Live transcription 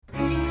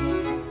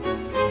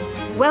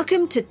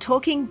Welcome to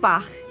Talking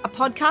Bach, a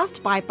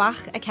podcast by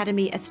Bach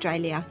Academy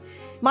Australia.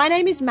 My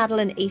name is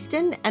Madeline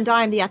Easton and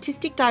I am the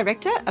Artistic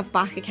Director of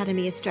Bach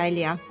Academy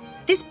Australia.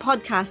 This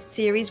podcast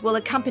series will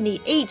accompany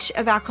each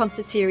of our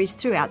concert series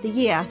throughout the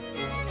year.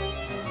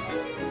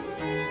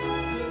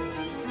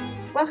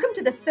 Welcome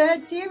to the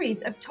third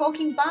series of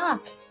Talking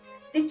Bach.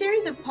 This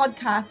series of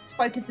podcasts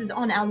focuses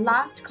on our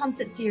last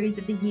concert series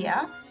of the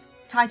year,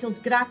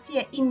 titled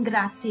Grazie in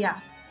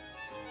Grazia.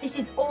 This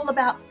is all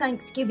about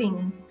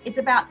Thanksgiving. It's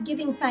about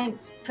giving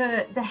thanks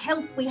for the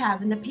health we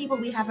have and the people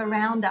we have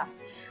around us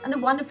and the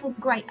wonderful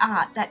great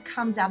art that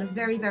comes out of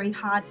very, very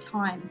hard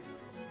times.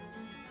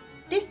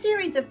 This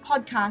series of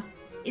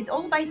podcasts is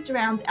all based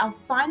around our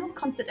final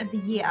concert of the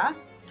year,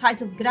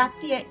 titled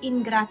Grazie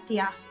in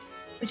Grazia,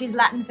 which is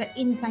Latin for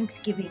in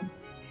Thanksgiving.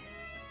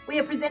 We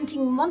are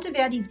presenting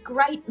Monteverdi's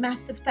great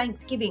Mass of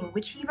Thanksgiving,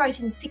 which he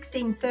wrote in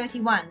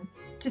 1631,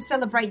 to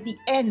celebrate the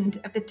end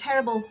of the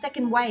terrible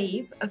second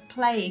wave of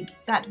plague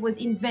that was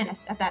in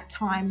Venice at that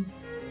time.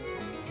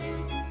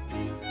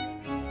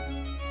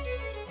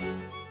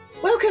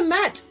 Welcome,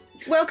 Matt.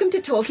 Welcome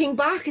to Talking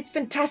Bach. It's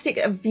fantastic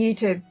of you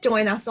to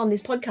join us on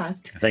this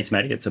podcast. Thanks,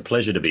 Maddie. It's a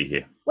pleasure to be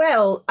here.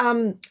 Well,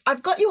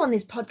 I've got you on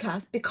this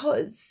podcast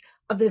because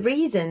of the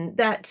reason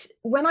that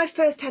when I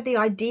first had the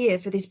idea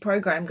for this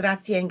program,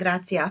 Grazie and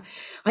Grazia,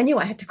 I knew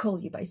I had to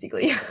call you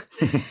basically.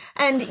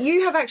 And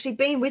you have actually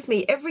been with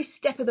me every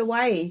step of the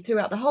way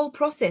throughout the whole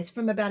process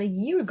from about a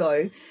year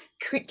ago,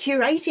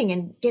 curating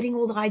and getting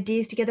all the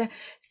ideas together,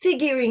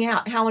 figuring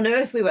out how on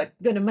earth we were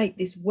going to make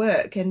this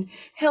work and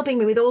helping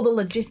me with all the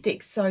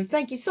logistics. So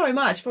thank you so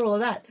much for all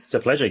of that. It's a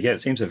pleasure. Yeah, it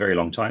seems a very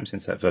long time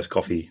since that first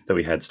coffee that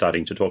we had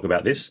starting to talk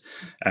about this.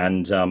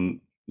 And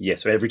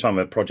so every time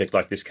a project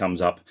like this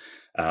comes up,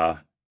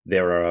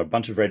 there are a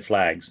bunch of red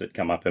flags that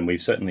come up, and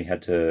we've certainly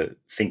had to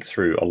think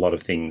through a lot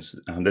of things.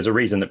 There's a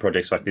reason that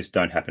projects like this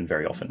don't happen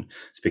very often.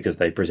 It's because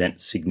they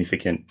present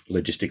significant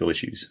logistical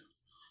issues.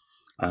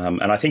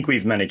 And I think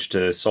we've managed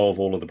to solve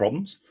all of the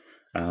problems.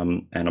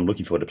 And I'm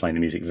looking forward to playing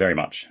the music very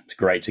much. It's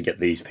great to get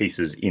these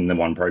pieces in the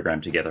one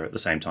program together at the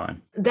same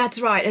time. That's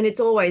right. And it's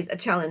always a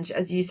challenge,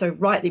 as you so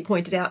rightly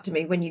pointed out to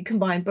me, when you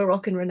combine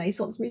Baroque and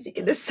Renaissance music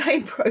in the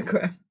same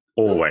program.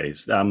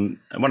 Always. One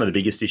of the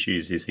biggest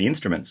issues is the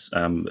instruments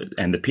and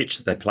the pitch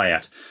that they play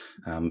at.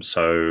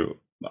 So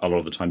a lot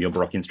of the time your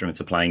Baroque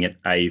instruments are playing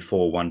at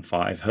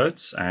A415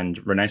 hertz,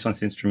 and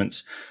Renaissance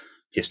instruments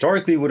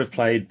historically would have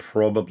played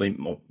probably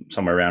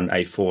somewhere around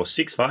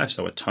A465,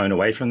 so a tone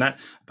away from that.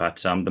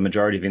 But the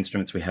majority of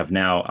instruments we have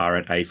now are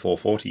at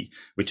A440,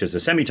 which is a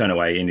semitone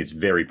away and is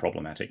very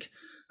problematic.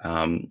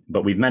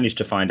 But we've managed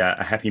to find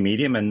a happy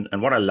medium. And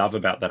what I love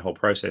about that whole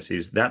process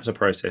is that's a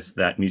process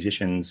that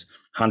musicians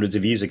hundreds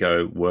of years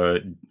ago were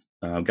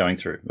going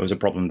through. It was a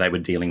problem they were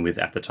dealing with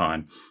at the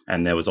time.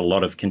 And there was a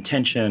lot of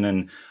contention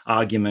and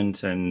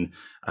argument and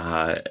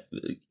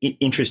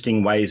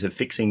interesting ways of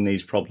fixing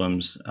these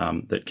problems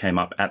that came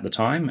up at the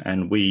time.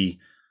 And we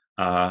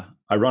are,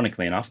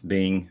 ironically enough,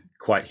 being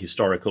quite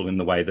historical in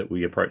the way that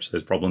we approach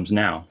those problems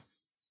now.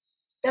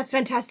 That's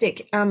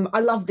fantastic. I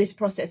love this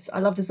process. I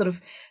love the sort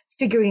of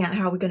figuring out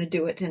how we're going to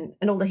do it and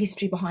all the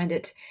history behind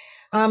it.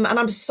 And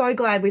I'm so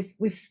glad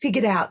we've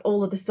figured out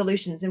all of the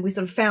solutions, and we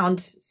sort of found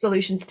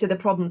solutions to the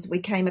problems we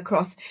came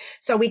across.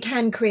 So we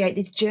can create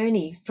this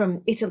journey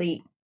from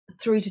Italy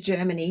through to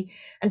Germany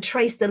and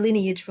trace the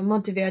lineage from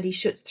Monteverdi,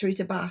 Schütz through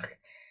to Bach,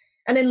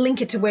 and then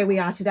link it to where we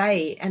are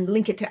today and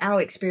link it to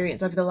our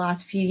experience over the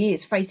last few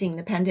years facing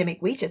the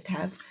pandemic we just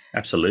have.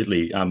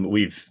 Absolutely.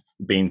 We've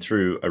been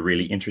through a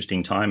really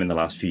interesting time in the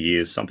last few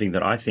years, something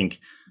that I think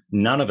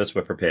none of us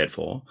were prepared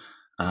for.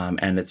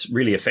 And it's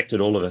really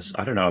affected all of us.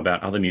 I don't know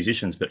about other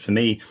musicians, but for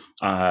me,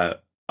 I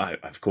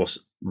of course,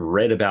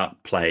 read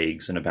about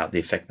plagues and about the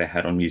effect they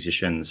had on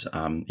musicians.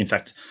 In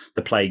fact,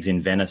 the plagues in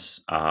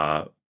Venice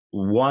are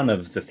one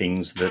of the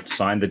things that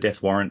signed the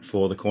death warrant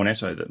for the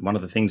cornetto, that one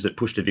of the things that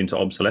pushed it into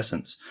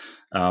obsolescence.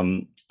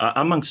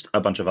 Amongst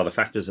a bunch of other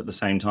factors at the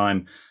same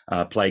time,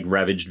 plague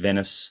ravaged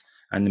Venice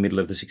in the middle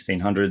of the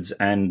 1600s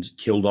and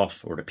killed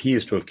off, or it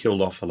appears to have killed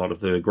off, a lot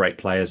of the great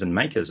players and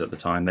makers at the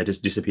time. They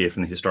just disappear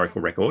from the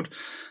historical record.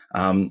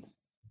 And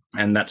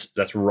that's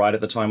right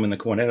at the time when the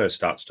cornetto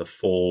starts to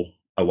fall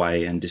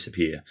away and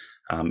disappear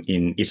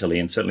in Italy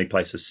and certainly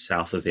places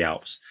south of the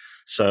Alps.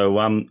 So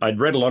I'd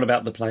read a lot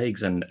about the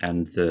plagues and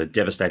the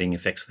devastating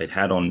effects they'd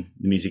had on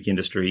the music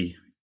industry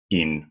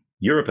in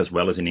Europe as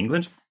well as in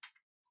England.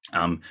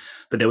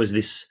 But there was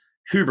this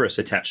hubris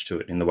attached to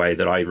it in the way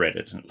that I read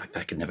it. Like,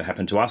 that could never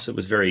happen to us. It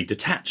was very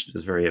detached. It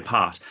was very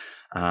apart.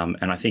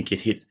 And I think it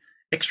hit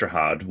extra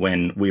hard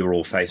when we were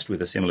all faced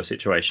with a similar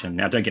situation.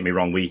 Now, don't get me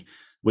wrong,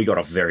 we got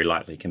off very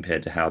lightly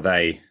compared to how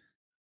they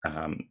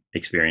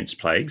experienced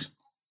plagues.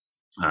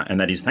 And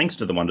that is thanks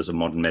to the wonders of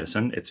modern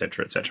medicine, et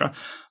cetera, et cetera.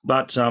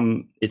 But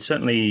it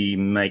certainly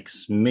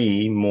makes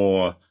me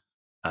more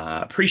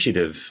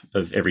appreciative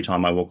of every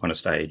time I walk on a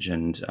stage,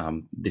 and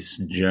this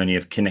journey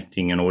of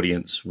connecting an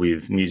audience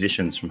with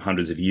musicians from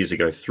hundreds of years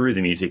ago through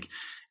the music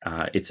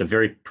It's a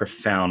very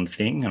profound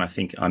thing, and I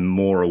think I'm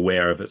more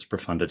aware of its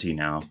profundity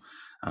now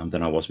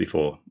than I was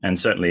before. And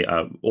certainly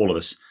all of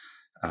us,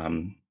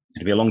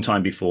 it'll be a long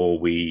time before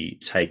we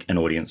take an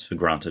audience for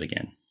granted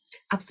again.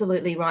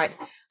 Absolutely right.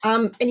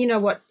 And you know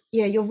what?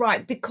 Yeah, you're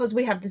right. Because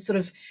we have this sort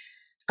of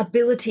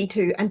ability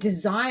to and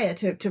desire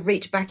to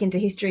reach back into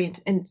history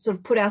and sort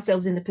of put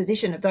ourselves in the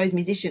position of those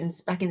musicians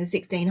back in the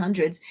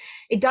 1600s,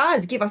 it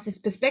does give us this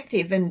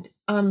perspective. And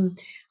I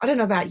don't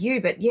know about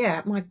you, but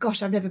yeah, my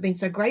gosh, I've never been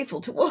so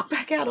grateful to walk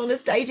back out on a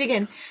stage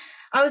again.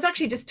 I was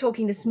actually just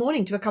talking this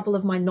morning to a couple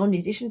of my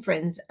non-musician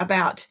friends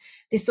about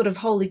this sort of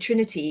holy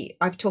trinity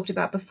I've talked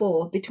about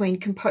before between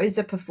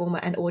composer, performer,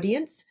 and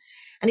audience.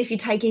 And if you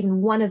take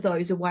even one of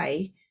those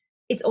away,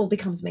 it all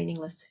becomes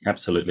meaningless.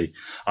 Absolutely.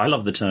 I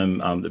love the term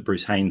that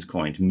Bruce Haynes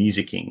coined,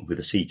 musicking with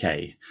a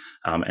CK.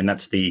 And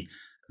that's the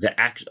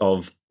act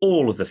of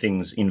all of the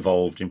things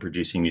involved in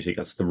producing music.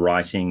 That's the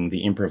writing,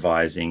 the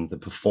improvising, the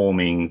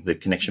performing, the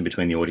connection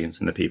between the audience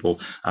and the people.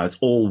 It's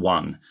all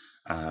one.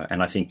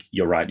 And I think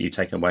you're right. You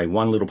take away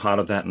one little part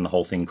of that and the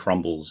whole thing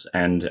crumbles,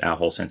 and our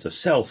whole sense of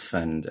self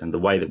and the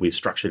way that we've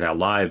structured our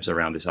lives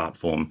around this art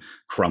form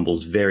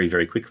crumbles very,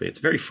 very quickly. It's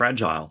very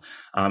fragile.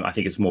 I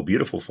think it's more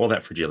beautiful for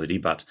that fragility,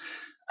 but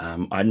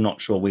I'm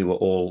not sure we were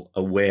all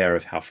aware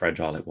of how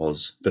fragile it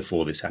was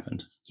before this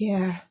happened.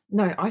 Yeah,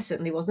 no, I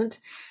certainly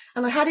wasn't.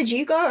 And how did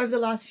you go over the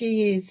last few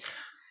years?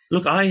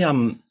 Look, I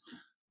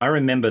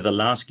remember the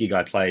last gig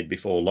I played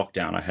before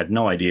lockdown. I had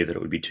no idea that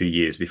it would be 2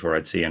 years before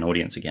I'd see an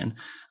audience again.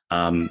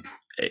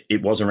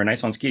 It was a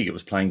Renaissance gig. It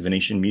was playing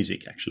Venetian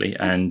music, actually.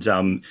 And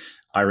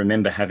I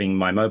remember having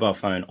my mobile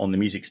phone on the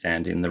music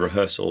stand in the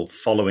rehearsal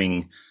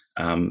following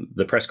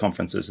the press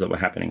conferences that were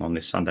happening on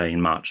this Sunday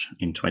in March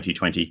in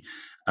 2020,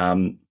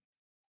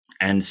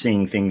 and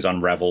seeing things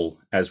unravel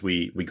as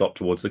we got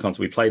towards the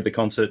concert. We played the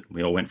concert.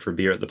 We all went for a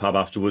beer at the pub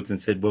afterwards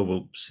and said, well,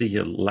 we'll see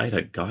you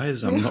later,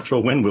 guys. I'm not sure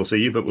when we'll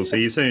see you, but we'll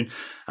see you soon.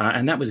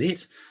 And that was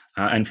it.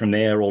 And from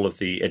there, all of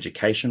the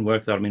education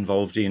work that I'm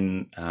involved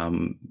in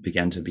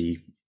began to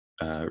be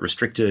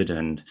restricted.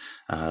 And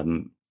I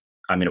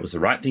mean, it was the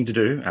right thing to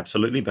do,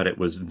 absolutely, but it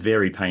was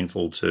very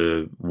painful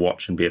to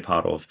watch and be a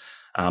part of.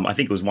 I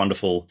think it was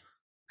wonderful.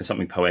 There's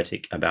something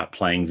poetic about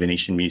playing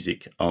Venetian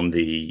music on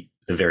the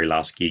very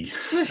last gig.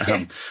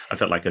 I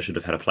felt like I should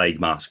have had a plague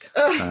mask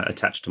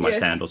attached to my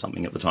stand or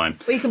something at the time.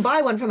 Well, you can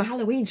buy one from a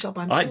Halloween shop,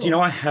 I'm sure. Do you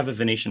know, I have a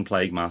Venetian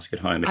plague mask at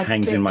home. It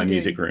hangs in my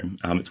music room.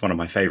 It's one of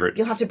my favourite.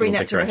 You'll have to bring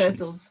that to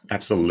rehearsals.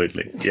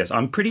 Absolutely. Yes.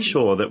 I'm pretty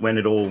sure that when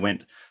it all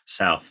went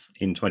south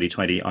in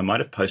 2020, I might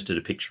have posted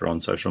a picture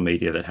on social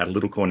media that had a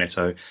little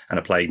cornetto and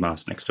a plague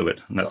mask next to it.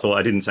 And that's all.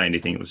 I didn't say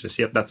anything. It was just,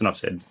 yep, that's enough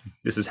said.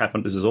 This has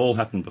happened. This has all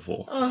happened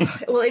before. Oh,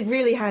 well, it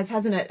really has,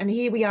 hasn't it? And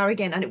here we are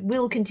again, and it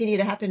will continue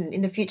to happen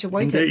in the future,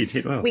 won't it? Indeed,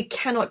 it will. We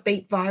cannot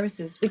beat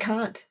viruses. We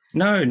can't.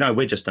 No,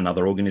 we're just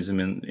another organism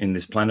in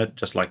this planet,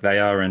 just like they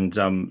are.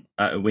 And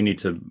we need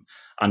to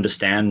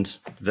understand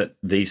that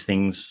these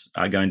things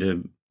are going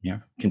to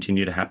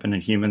continue to happen,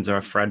 and humans are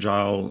a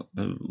fragile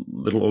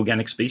little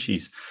organic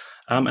species.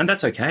 And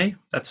that's okay.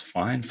 That's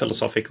fine.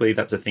 Philosophically,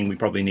 that's a thing we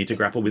probably need to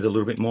grapple with a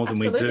little bit more than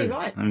we do. Absolutely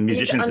right. And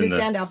musicians we need to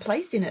understand our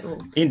place in it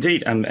all.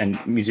 Indeed. And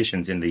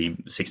musicians in the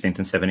 16th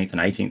and 17th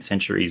and 18th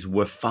centuries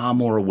were far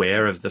more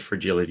aware of the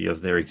fragility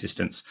of their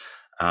existence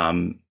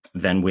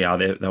than we are.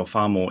 They were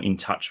far more in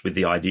touch with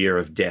the idea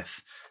of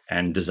death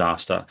and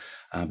disaster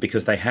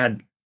because they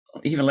had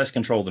even less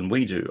control than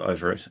we do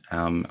over it.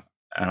 And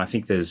I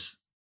think there's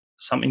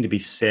something to be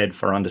said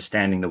for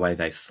understanding the way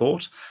they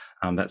thought.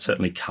 That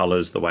certainly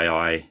colours the way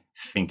I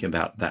think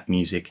about that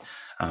music.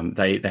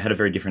 They had a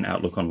very different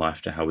outlook on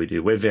life to how we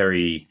do. We're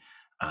very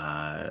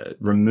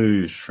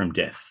removed from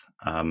death,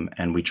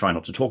 and we try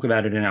not to talk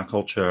about it in our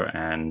culture,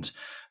 and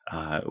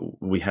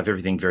we have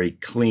everything very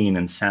clean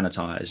and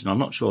sanitized. And I'm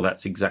not sure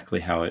that's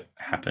exactly how it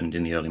happened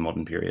in the early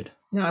modern period.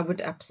 No, I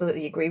would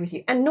absolutely agree with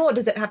you. And nor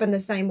does it happen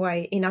the same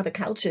way in other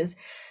cultures.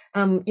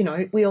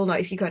 We all know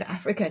if you go to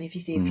Africa and if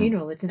you see a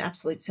funeral, it's an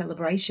absolute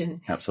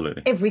celebration.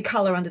 Absolutely. Every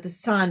colour under the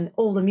sun,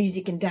 all the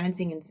music and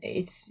dancing, and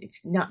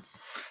it's nuts.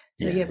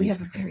 So we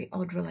have a very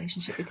odd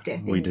relationship with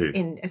death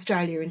in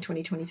Australia in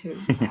 2022.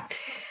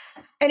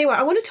 Anyway,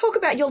 I want to talk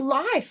about your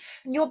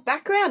life, your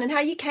background, and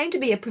how you came to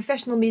be a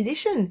professional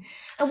musician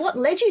and what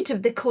led you to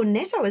the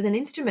cornetto as an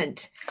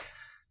instrument.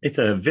 It's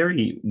a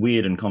very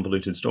weird and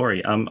convoluted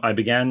story. I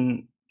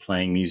began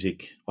playing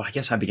music. Well, I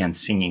guess I began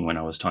singing when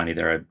I was tiny.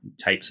 There are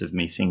tapes of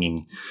me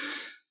singing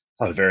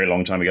a very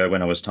long time ago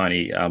when I was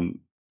tiny, and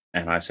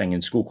I sang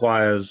in school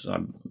choirs.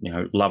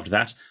 Loved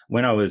that.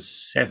 When I was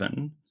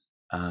 7,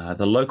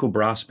 the local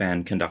brass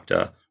band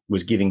conductor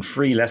was giving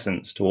free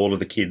lessons to all of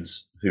the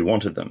kids who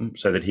wanted them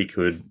so that he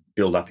could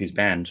build up his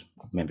band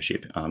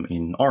membership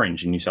in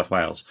Orange in New South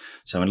Wales.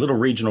 So in a little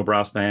regional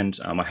brass band,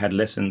 I had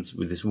lessons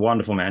with this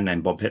wonderful man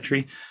named Bob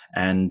Petrie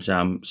and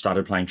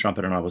started playing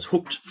trumpet, and I was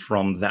hooked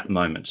from that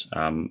moment,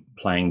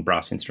 playing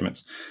brass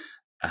instruments.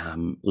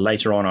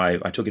 Later on,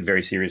 I took it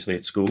very seriously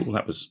at school.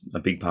 That was a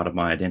big part of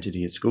my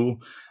identity at school.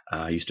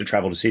 I used to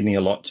travel to Sydney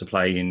a lot to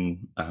play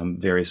in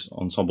various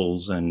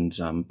ensembles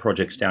and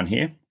projects down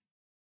here.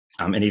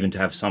 and even to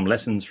have some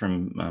lessons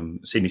from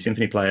Sydney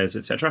Symphony players,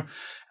 etc.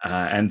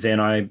 And then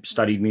I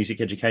studied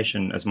music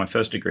education as my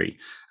first degree.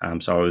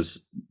 So I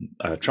was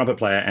a trumpet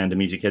player and a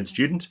music ed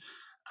student.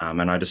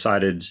 And I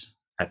decided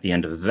at the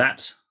end of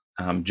that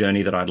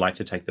journey that I'd like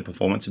to take the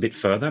performance a bit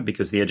further,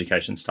 because the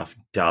education stuff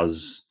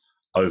does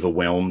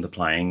overwhelm the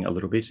playing a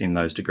little bit in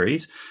those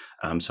degrees.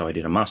 So I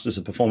did a Masters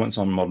of Performance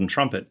on modern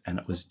trumpet, and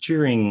it was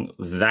during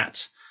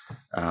that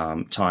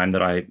time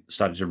that I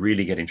started to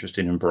really get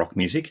interested in Baroque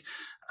music.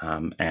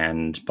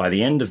 And by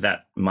the end of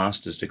that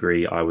master's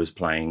degree, I was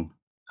playing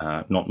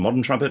not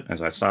modern trumpet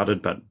as I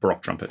started, but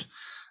Baroque trumpet.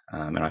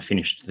 And I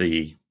finished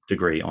the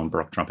degree on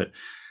Baroque trumpet.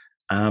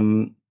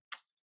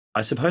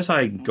 I suppose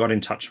I got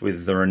in touch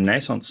with the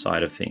Renaissance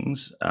side of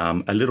things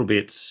a little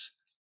bit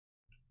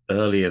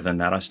earlier than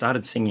that. I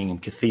started singing in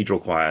cathedral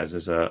choirs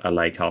as a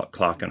lay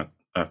clerk and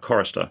a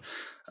chorister.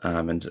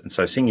 And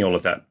so singing all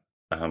of that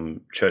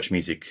church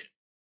music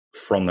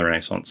from the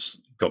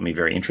Renaissance got me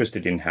very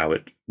interested in how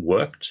it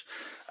worked.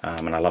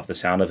 And I loved the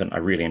sound of it. I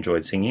really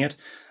enjoyed singing it.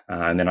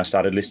 And then I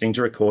started listening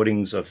to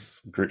recordings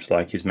of groups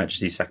like His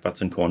Majesty's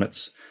Sackbuts and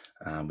Cornets,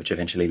 which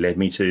eventually led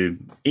me to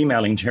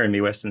emailing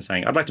Jeremy West and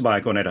saying, I'd like to buy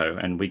a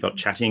cornetto. And we got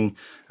chatting,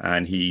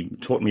 and he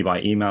taught me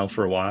by email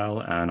for a while,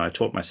 and I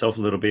taught myself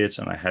a little bit,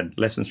 and I had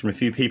lessons from a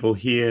few people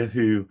here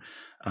who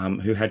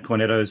had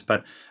cornettos.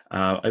 But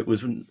it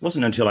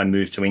wasn't until I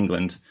moved to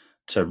England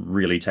to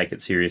really take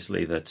it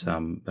seriously that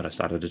I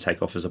started to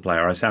take off as a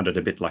player. I sounded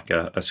a bit like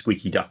a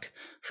squeaky duck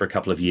for a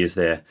couple of years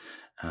there.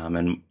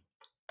 And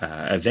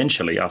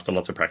eventually, after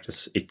lots of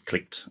practice, it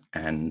clicked,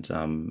 and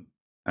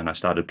I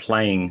started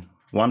playing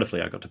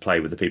wonderfully. I got to play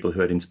with the people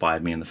who had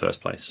inspired me in the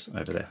first place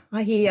over there.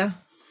 I hear.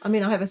 I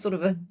mean, I have a sort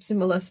of a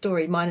similar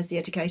story, minus the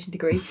education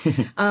degree,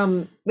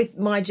 with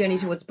my journey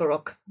towards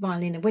Baroque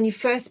violin. And when you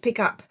first pick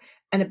up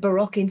a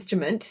Baroque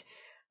instrument,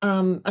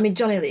 I mean,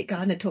 John Eliot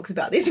Gardner talks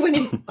about this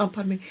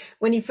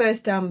when he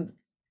first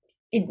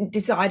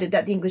decided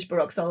that the English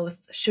Baroque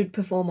soloists should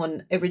perform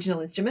on original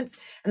instruments,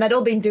 and they'd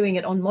all been doing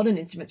it on modern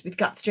instruments with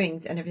gut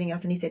strings and everything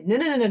else. And he said,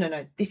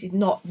 no, this is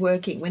not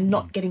working. We're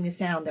not getting the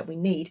sound that we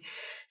need.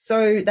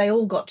 So they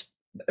all got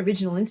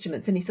original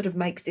instruments, and he sort of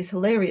makes this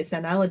hilarious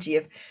analogy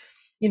of,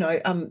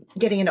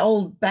 getting an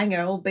old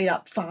banger, old beat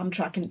up farm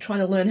truck and trying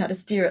to learn how to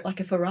steer it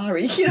like a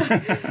Ferrari.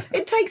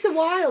 It takes a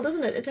while,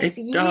 doesn't it? It takes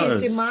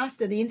years to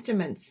master the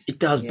instruments. It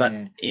does, but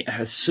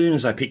as soon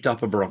as I picked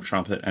up a Baroque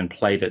trumpet and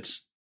played it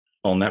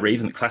on that, or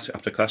even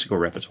up to classical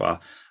repertoire,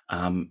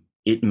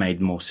 it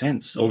made more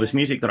sense. All this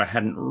music that I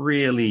hadn't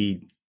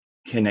really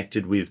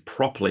connected with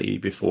properly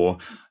before,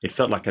 it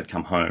felt like I'd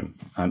come home.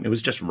 It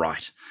was just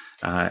right.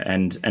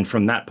 And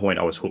from that point,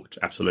 I was hooked.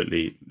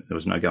 Absolutely. There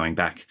was no going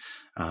back.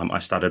 I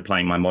started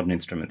playing my modern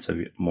instruments a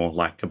bit more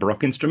like a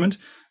Baroque instrument,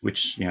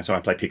 which, so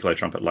I play piccolo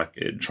trumpet,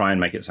 try and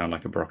make it sound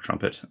like a Baroque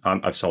trumpet.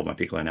 I've sold my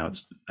piccolo now.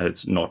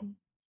 It's not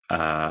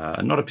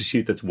a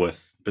pursuit that's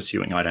worth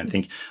pursuing, I don't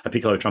think. A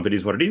piccolo trumpet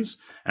is what it is,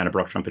 and a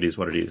Baroque trumpet is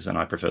what it is, and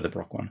I prefer the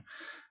Baroque one.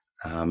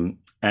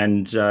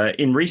 And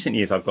in recent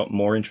years, I've got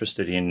more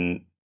interested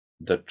in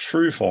the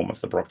true form of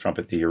the Baroque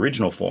trumpet, the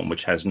original form,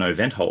 which has no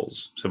vent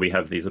holes. So we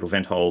have these little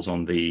vent holes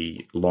on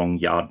the long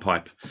yard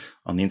pipe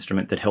on the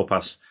instrument that help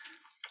us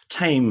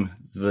tame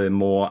the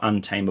more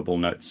untamable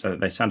notes, so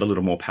they sound a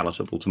little more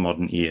palatable to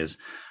modern ears.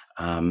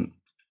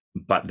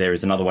 But there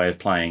is another way of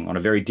playing on a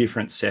very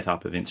different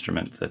setup of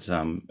instrument that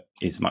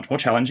is much more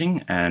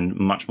challenging and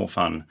much more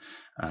fun.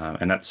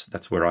 And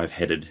that's where I've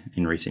headed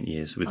in recent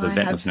years with the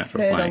ventless natural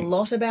playing. I have heard a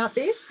lot about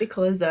this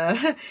because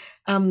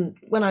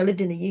when I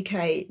lived in the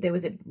UK, there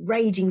was a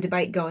raging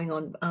debate going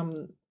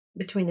on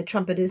between the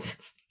trumpeters.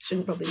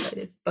 Shouldn't probably say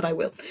this, but I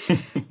will.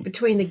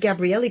 Between the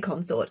Gabrielli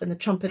consort and the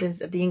trumpeters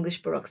of the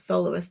English Baroque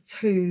soloists,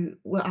 who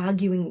were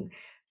arguing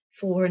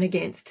for and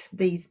against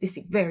this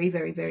very,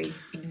 very, very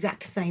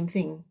exact same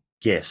thing.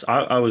 Yes,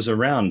 I was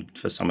around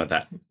for some of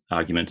that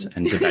argument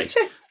and debate.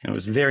 Yes. It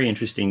was very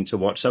interesting to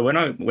watch. So when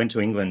I went to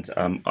England,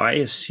 I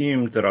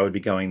assumed that I would be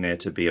going there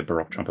to be a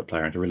Baroque trumpet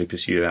player and to really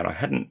pursue that. I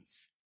hadn't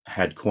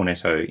had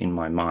cornetto in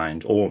my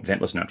mind, or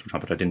ventless natural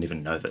trumpet. I didn't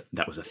even know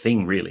that was a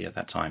thing really at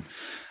that time.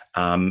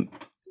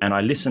 And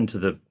I listened to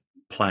the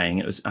playing.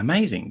 It was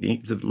amazing.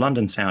 The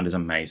London sound is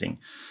amazing,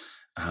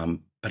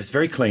 but it's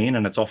very clean,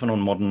 and it's often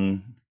on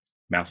modern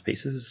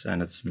mouthpieces,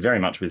 and it's very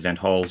much with vent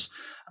holes.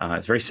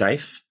 It's very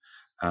safe,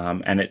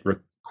 and it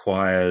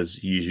requires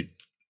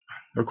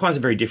a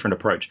very different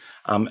approach.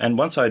 And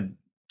once I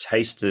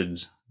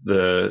tasted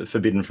the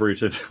forbidden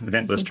fruit of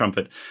ventless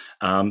trumpet,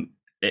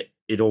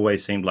 it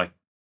always seemed like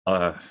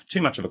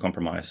too much of a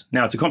compromise.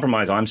 Now, it's a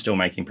compromise I'm still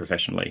making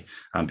professionally,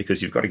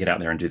 because you've got to get out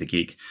there and do the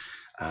gig.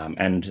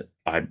 And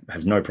I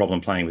have no problem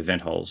playing with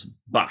vent holes,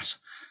 but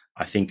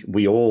I think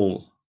we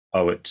all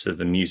owe it to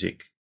the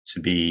music to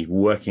be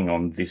working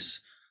on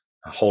this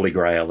holy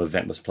grail of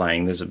ventless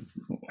playing. There's a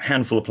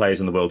handful of players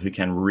in the world who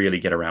can really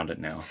get around it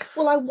now.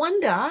 Well, I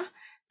wonder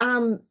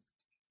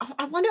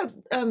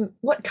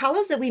what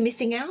colours are we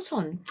missing out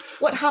on?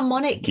 What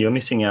harmonic? You're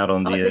missing out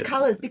on the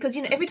colours, because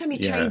every time you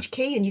change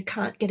key and you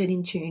can't get it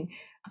in tune,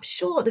 I'm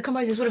sure the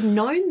composers would have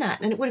known that,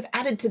 and it would have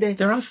added to the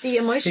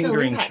emotional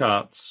fingering impact.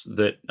 charts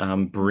that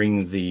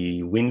bring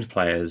the wind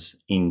players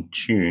in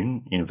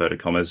tune, in inverted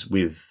commas,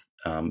 with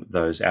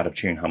those out of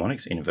tune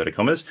harmonics, in inverted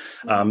commas.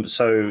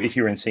 So if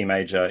you're in C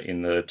major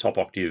in the top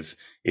octave,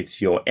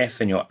 it's your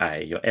F and your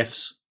A. Your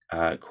F's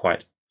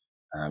quite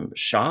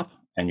sharp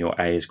and your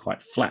A is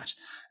quite flat.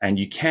 And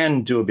you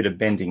can do a bit of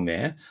bending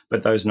there,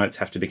 but those notes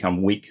have to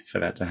become weak for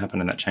that to happen,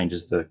 and that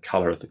changes the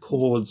color of the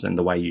chords and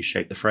the way you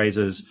shape the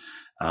phrases.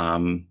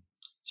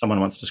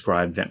 Someone once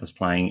described ventless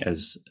playing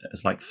as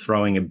like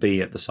throwing a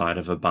bee at the side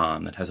of a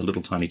barn that has a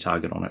little tiny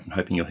target on it and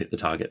hoping you'll hit the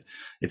target.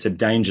 It's a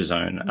danger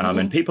zone.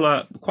 And people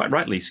are quite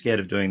rightly scared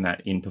of doing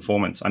that in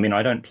performance. I mean,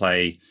 I don't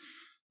play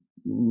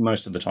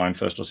most of the time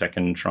first or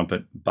second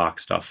trumpet Bach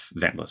stuff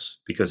ventless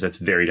because it's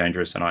very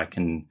dangerous, and I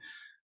can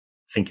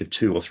think of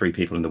 2 or 3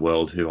 people in the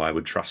world who I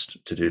would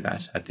trust to do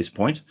that at this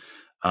point.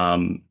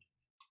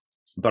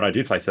 But I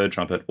do play third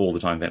trumpet all the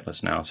time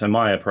ventless now. So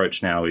my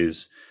approach now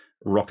is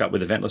rock up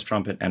with a ventless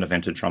trumpet and a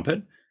vented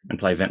trumpet and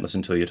play ventless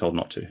until you're told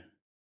not to.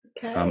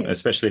 Okay.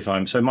 Especially if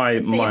I'm... So see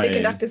if the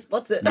conductor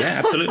spots it.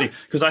 Yeah, absolutely.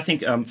 Because I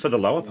think for the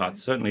lower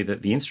parts, certainly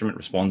that the instrument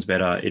responds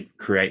better. It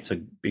creates a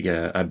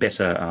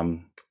better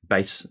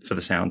bass for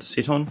the sound to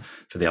sit on.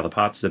 For the other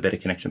parts, there's a better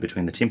connection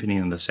between the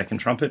timpani and the second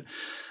trumpet,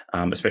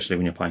 especially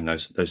when you're playing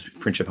those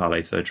principale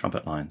third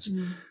trumpet lines.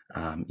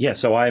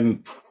 So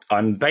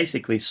I'm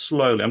basically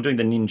slowly... I'm doing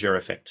the ninja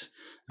effect.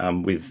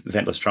 With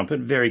ventless trumpet,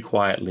 very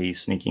quietly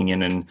sneaking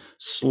in and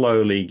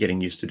slowly getting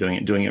used to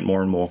doing it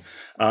more and more.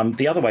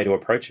 The other way to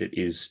approach it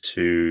is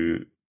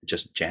to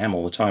just jam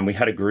all the time. We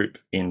had a group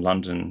in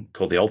London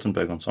called the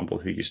Altenburg Ensemble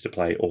who used to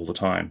play all the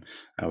time.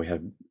 We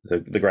had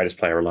the greatest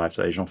player alive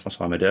today,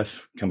 Jean-François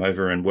Madeff, come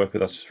over and work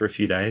with us for a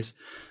few days.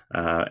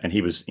 And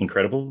he was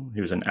incredible.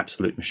 He was an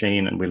absolute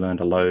machine, and we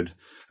learned a load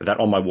of that.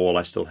 On my wall,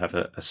 I still have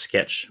a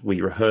sketch.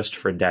 We rehearsed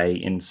for a day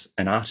in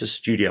an artist's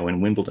studio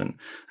in Wimbledon,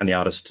 and the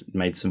artist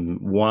made some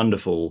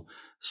wonderful,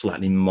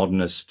 slightly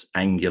modernist,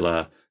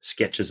 angular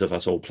sketches of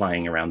us all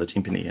playing around the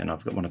timpani, and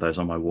I've got one of those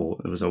on my wall.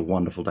 It was a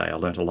wonderful day. I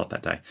learned a lot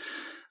that day.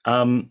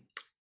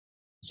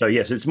 So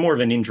yes, it's more of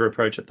a ninja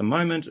approach at the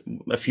moment.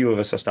 A few of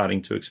us are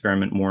starting to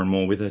experiment more and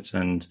more with it,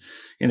 and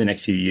in the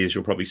next few years,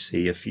 you'll probably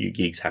see a few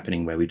gigs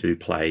happening where we do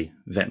play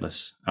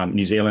ventless.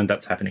 New Zealand,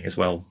 that's happening as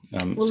well.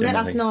 Well, let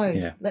us know.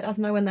 Yeah. Let us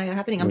know when they are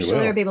happening. I'm sure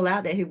there are people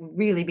out there who would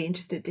really be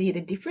interested to hear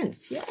the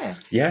difference. Yeah.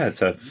 Yeah,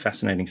 it's a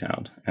fascinating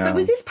sound. So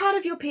was this part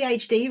of your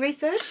PhD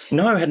research?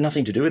 No, it had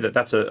nothing to do with it.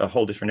 That's a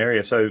whole different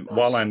area. So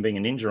while I'm being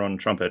a ninja on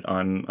trumpet,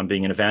 I'm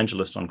being an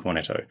evangelist on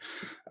cornetto.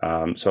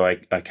 So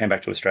I came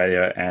back to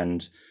Australia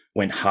and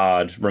went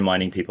hard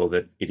reminding people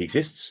that it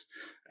exists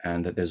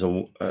and that there's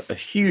a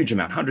huge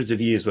amount, hundreds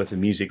of years worth of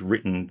music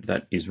written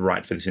that is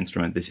right for this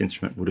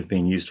instrument would have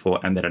been used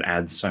for, and that it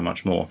adds so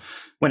much more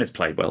when it's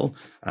played well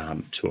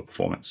to a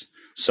performance.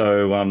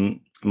 So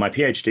my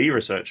PhD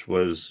research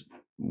was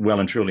well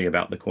and truly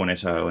about the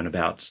cornetto and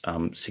about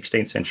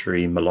 16th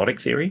century melodic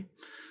theory.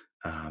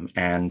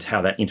 And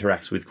how that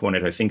interacts with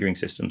cornetto fingering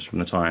systems from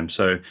the time.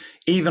 So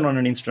even on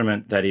an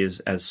instrument that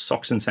is as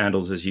socks and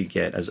sandals as you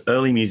get, as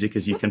early music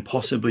as you can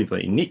possibly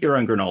be, knit your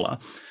own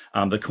granola,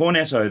 the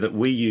cornetto that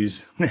we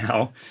use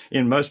now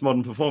in most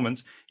modern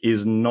performance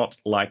is not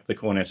like the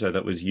cornetto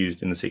that was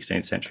used in the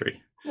 16th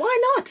century. Why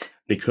not?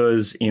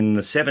 Because in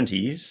the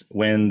 70s,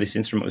 when this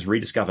instrument was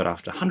rediscovered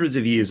after hundreds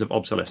of years of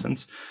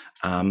obsolescence,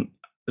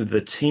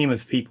 the team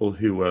of people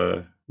who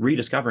were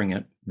rediscovering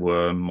it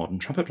were modern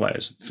trumpet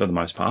players for the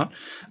most part.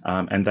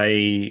 And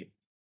they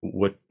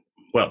were,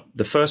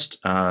 the first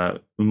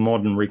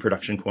modern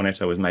reproduction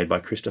cornetto was made by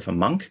Christopher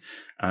Monk,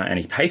 and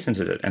he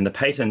patented it. And the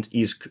patent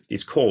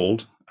is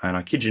called, and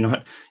I kid you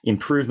not,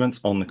 Improvements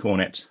on the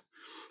Cornet.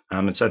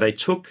 And so they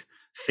took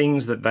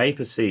things that they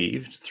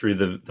perceived through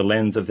the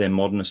lens of their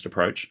modernist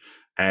approach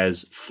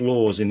as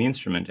flaws in the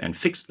instrument and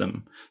fixed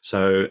them.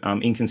 So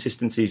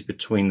inconsistencies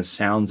between the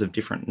sounds of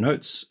different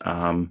notes.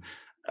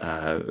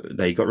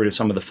 They got rid of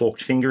some of the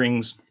forked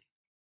fingerings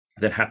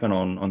that happen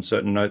on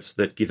certain notes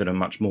that give it a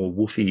much more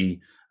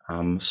woofy,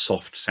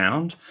 soft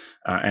sound,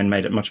 and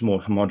made it much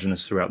more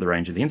homogeneous throughout the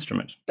range of the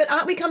instrument. But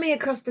aren't we coming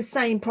across the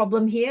same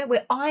problem here?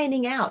 We're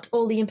ironing out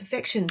all the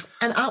imperfections,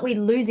 and aren't we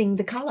losing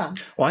the colour?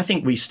 Well, I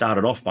think we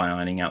started off by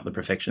ironing out the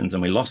perfections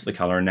and we lost the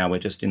colour, and now we're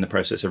just in the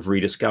process of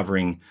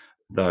rediscovering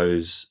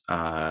those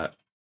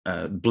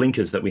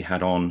blinkers that we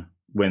had on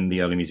when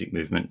the early music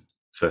movement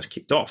first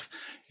kicked off.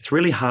 It's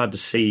really hard to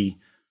see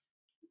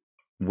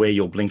where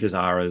your blinkers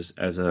are as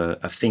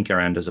a thinker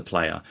and as a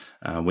player.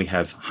 We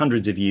have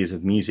hundreds of years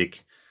of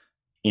music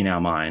in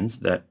our minds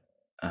that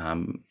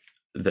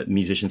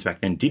musicians back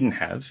then didn't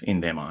have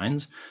in their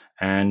minds,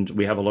 and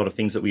we have a lot of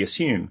things that we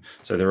assume.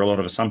 So there are a lot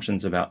of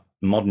assumptions about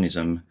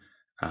modernism,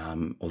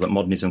 or that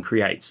modernism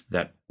creates,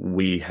 that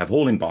we have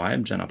all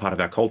imbibed and are part of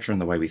our culture and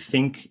the way we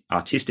think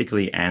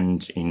artistically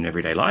and in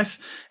everyday life,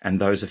 and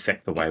those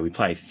affect the way we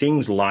play.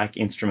 Things like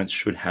instruments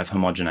should have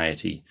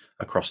homogeneity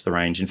across the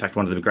range. In fact,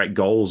 one of the great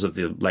goals of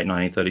the late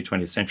 19th, early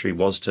 20th century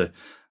was to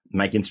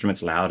make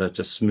instruments louder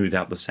to smooth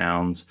out the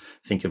sounds.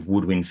 Think of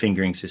woodwind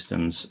fingering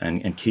systems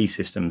and key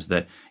systems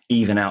that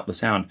even out the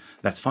sound.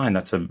 That's fine.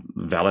 That's a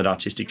valid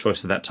artistic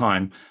choice at that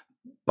time,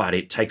 but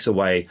it takes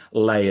away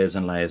layers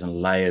and layers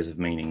and layers of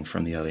meaning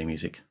from the early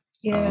music.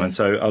 Yeah. And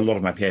so a lot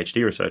of my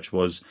PhD research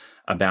was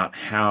about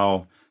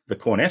how the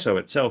cornetto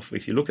itself,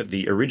 if you look at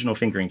the original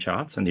fingering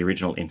charts and the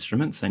original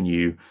instruments and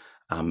you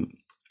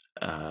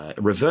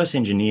reverse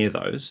engineer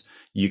those,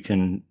 you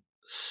can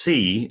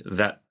see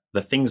that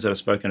the things that are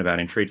spoken about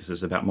in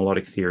treatises about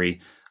melodic theory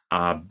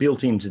are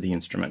built into the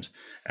instrument.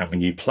 And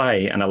when you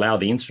play and allow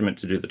the instrument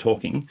to do the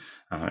talking,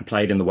 and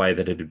play it in the way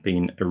that it had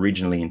been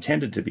originally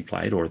intended to be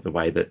played, or the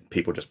way that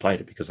people just played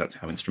it because that's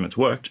how instruments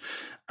worked,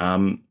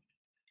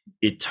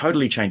 it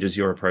totally changes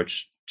your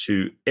approach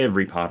to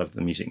every part of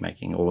the music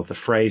making, all of the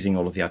phrasing,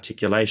 all of the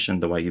articulation,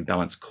 the way you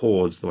balance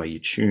chords, the way you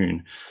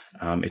tune.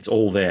 It's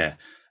all there.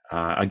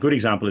 A good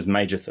example is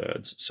major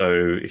thirds.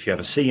 So if you have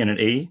a C and an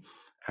E,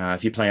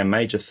 if you play a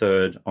major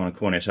third on a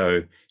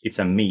cornetto, it's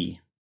a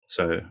mi.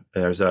 So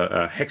there's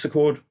a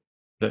hexachord.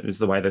 That is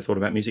the way they thought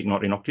about music,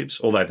 not in octaves,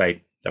 although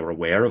they were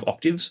aware of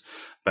octaves.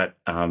 But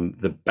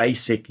the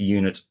basic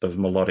unit of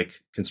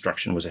melodic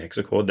construction was a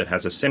hexachord that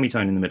has a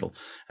semitone in the middle.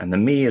 And the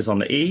mi is on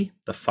the E,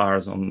 the fa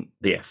is on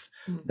the F.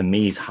 The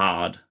mi is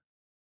hard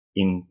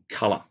in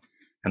colour,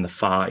 and the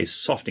fa is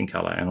soft in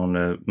colour. And on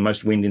the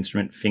most wind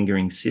instrument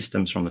fingering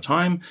systems from the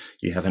time,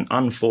 you have an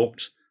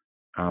unforked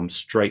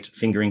straight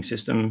fingering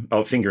system,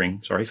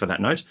 for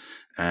that note,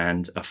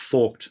 and a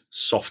forked,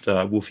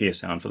 softer, woofier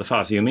sound for the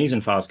fa. So your mi's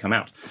and fa's come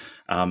out.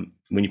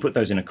 When you put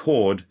those in a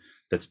chord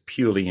that's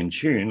purely in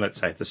tune, let's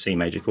say it's a C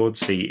major chord,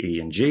 C, E,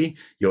 and G,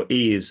 your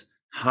E is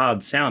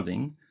hard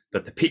sounding,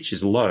 but the pitch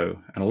is low.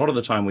 And a lot of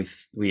the time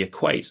we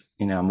equate,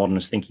 in our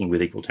modernist thinking,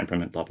 with equal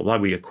temperament, blah, blah, blah,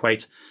 we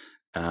equate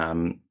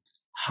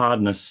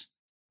hardness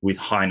with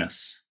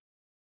highness.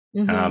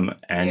 And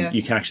Yes.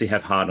 you can actually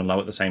have hard and low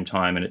at the same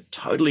time, and it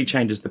totally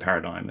changes the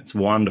paradigm. It's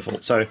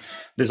wonderful. So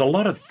there's a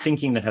lot of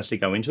thinking that has to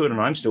go into it,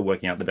 and I'm still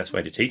working out the best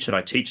way to teach it.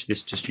 I teach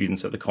this to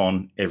students at the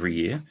con every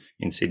year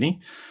in Sydney,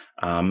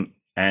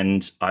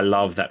 and I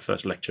love that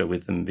first lecture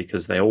with them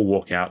because they all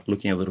walk out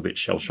looking a little bit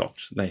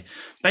shell-shocked. They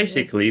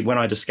basically, when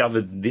I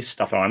discovered this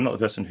stuff, I'm not the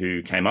person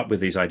who came up with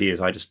these ideas.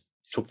 I just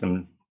took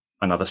them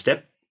another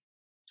step.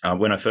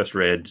 When I first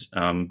read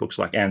books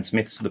like Anne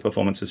Smith's The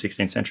Performance of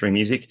 16th Century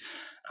Music,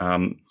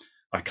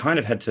 I kind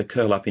of had to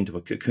curl up into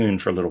a cocoon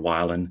for a little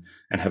while and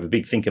have a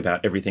big think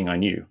about everything I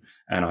knew.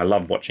 And I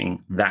love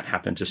watching that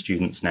happen to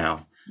students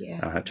now,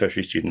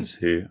 tertiary students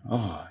who,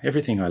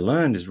 everything I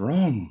learned is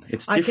wrong.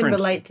 It's different. I can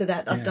relate to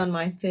that. I've done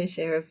my fair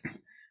share of,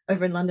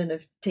 over in London,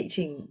 of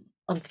teaching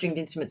on stringed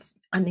instruments,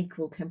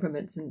 unequal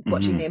temperaments, and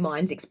watching their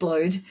minds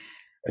explode.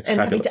 It's and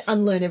fabulous. having to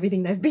unlearn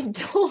everything they've been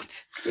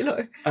taught,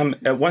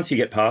 Once you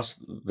get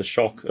past the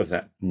shock of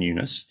that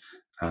newness,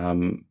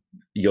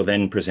 you're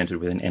then presented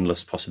with an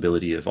endless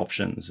possibility of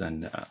options,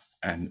 and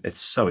it's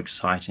so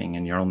exciting,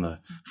 and you're on the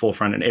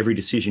forefront, and every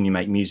decision you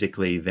make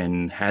musically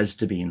then has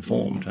to be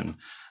informed, and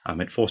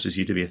it forces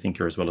you to be a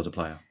thinker as well as a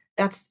player.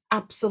 That's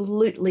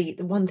absolutely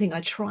the one thing I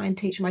try and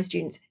teach my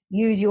students.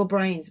 Use your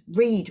brains,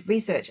 read,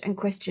 research, and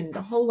question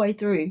the whole way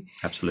through.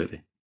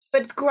 Absolutely.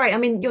 But it's great. I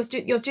mean, your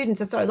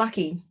students are so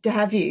lucky to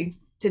have you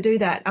to do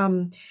that.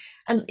 And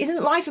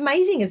isn't life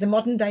amazing as a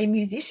modern day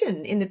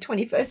musician in the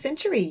 21st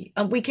century?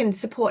 We can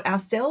support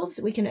ourselves.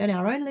 We can earn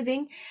our own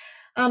living.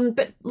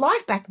 But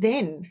life back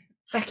then,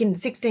 back in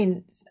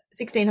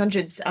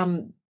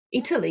 1600s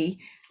Italy,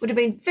 would have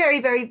been very,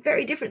 very,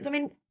 very different. I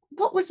mean,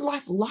 what was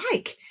life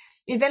like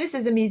in Venice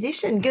as a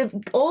musician?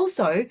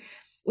 Also,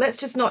 let's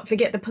just not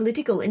forget the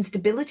political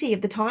instability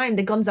of the time,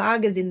 the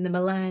Gonzagas in the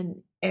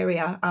Milan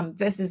area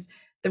versus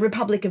the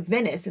Republic of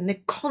Venice, and the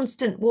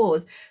constant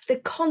wars, the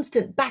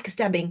constant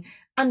backstabbing,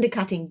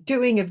 undercutting,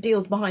 doing of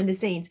deals behind the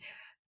scenes.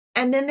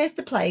 And then there's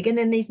the plague, and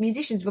then these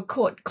musicians were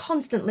caught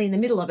constantly in the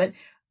middle of it,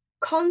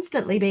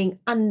 constantly being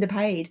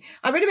underpaid.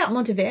 I read about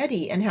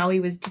Monteverdi and how he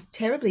was just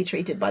terribly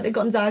treated by the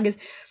Gonzagas.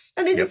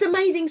 And there's this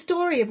amazing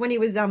story of when he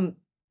was,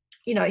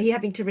 he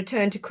having to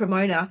return to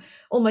Cremona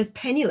almost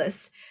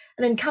penniless,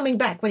 and then coming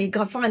back when he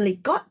finally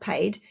got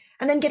paid,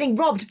 and then getting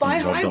robbed by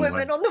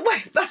highwaymen on the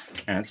way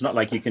back. And it's not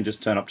like you can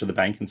just turn up to the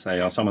bank and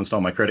say, someone stole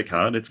my credit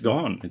card. It's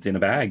gone. It's in a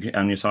bag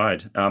on your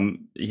side.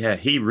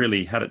 He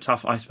really had it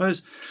tough. I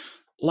suppose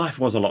life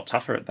was a lot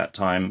tougher at that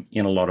time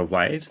in a lot of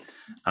ways.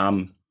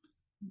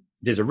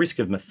 There's a risk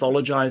of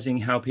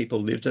mythologizing how people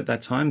lived at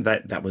that time.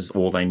 That was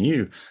all they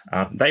knew.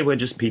 They were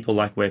just people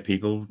like we're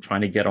people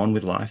trying to get on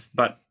with life,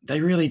 but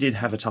they really did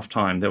have a tough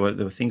time. There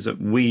were things that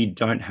we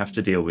don't have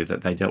to deal with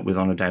that they dealt with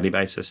on a daily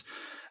basis.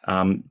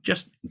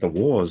 Just the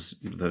wars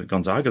the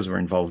Gonzagas were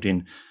involved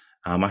in.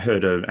 I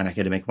heard an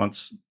academic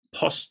once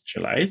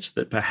postulate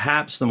that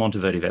perhaps the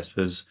Monteverdi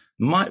Vespers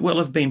might well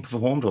have been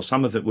performed, or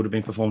some of it would have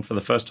been performed for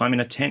the first time in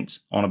a tent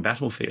on a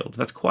battlefield.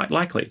 That's quite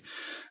likely.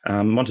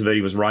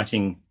 Monteverdi was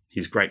writing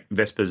his great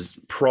Vespers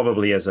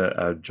probably as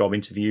a job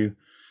interview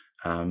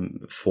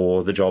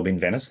for the job in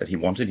Venice that he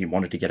wanted. He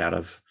wanted to get out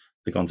of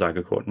the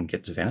Gonzaga court and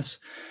get to Venice.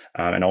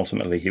 And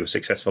ultimately he was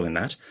successful in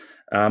that.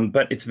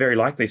 But it's very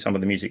likely some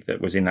of the music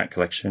that was in that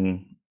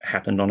collection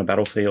happened on a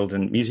battlefield,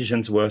 and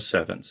musicians were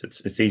servants.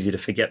 It's easy to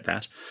forget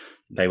that.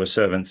 They were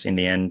servants in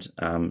the end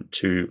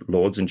to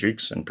lords and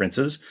dukes and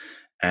princes,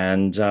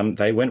 and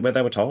they went where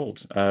they were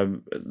told.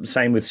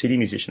 Same with city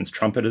musicians.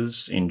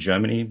 Trumpeters in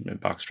Germany,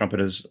 Bach's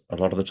trumpeters a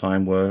lot of the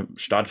time were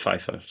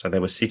Stadtpfeifer, so they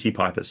were city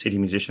pipers, city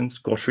musicians.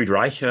 Gottfried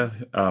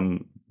Reicher,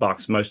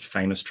 Bach's most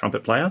famous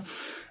trumpet player,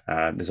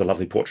 there's a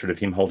lovely portrait of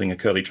him holding a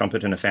curly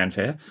trumpet in a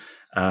fanfare.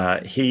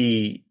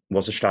 He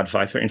was a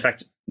Stadtpfeifer. In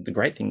fact, the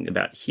great thing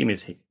about him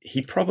is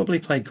he probably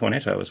played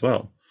cornetto as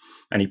well.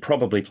 And he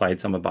probably played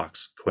some of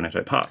Bach's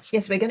cornetto parts.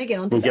 Yes, we're going to get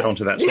on to that. We'll get on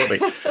to that shortly.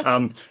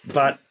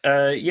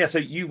 So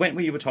you went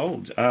where you were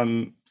told.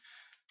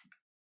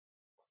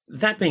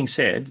 That being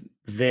said,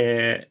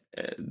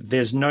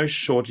 there's no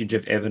shortage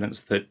of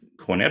evidence that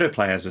cornetto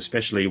players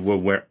especially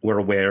were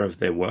aware of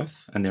their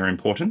worth and their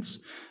importance.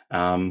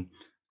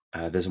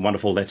 There's a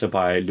wonderful letter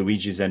by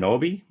Luigi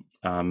Zenobi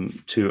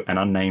to an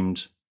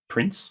unnamed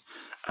prince,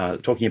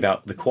 talking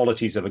about the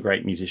qualities of a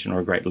great musician or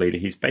a great leader.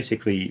 He's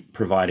basically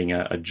providing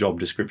a job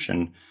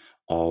description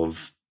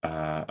of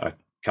a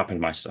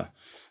Kapellmeister,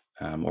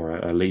 or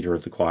a leader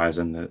of the choirs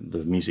and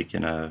the music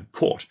in a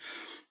court.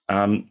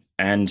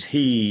 And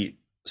he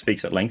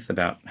speaks at length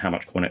about how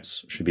much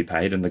cornets should be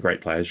paid and the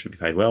great players should be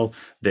paid well.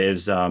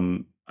 There's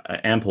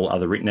ample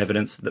other written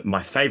evidence. That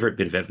my favourite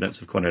bit of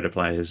evidence of cornetto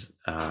players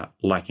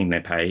liking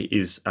their pay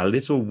is a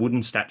little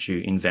wooden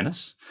statue in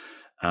Venice.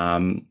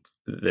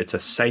 It's a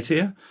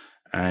satyr,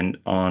 and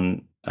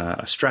on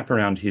a strap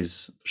around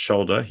his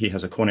shoulder, he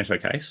has a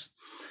cornetto case.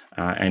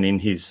 And in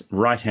his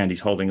right hand, he's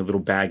holding a little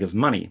bag of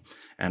money.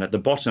 And at the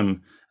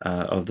bottom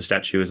of the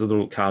statue is a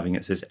little carving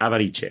that says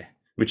avarice,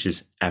 which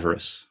is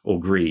avarice or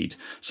greed.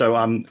 So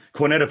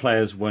cornetto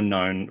players were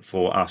known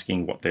for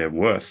asking what they're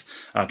worth.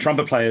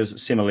 Trumpet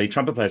players, similarly,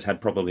 trumpet players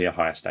had probably a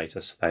higher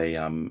status. They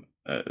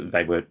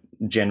were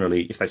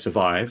generally, if they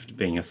survived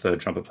being a third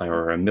trumpet player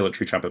or a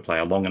military trumpet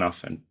player long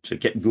enough and to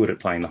get good at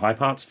playing the high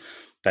parts,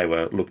 they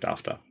were looked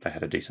after. They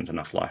had a decent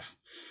enough life.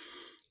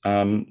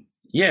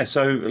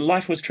 So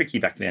life was tricky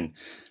back then.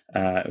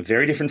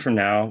 Very different from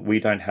now. We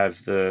don't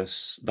have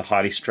the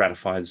highly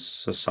stratified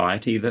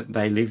society that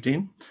they lived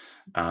in.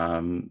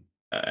 And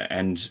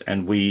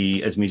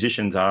we as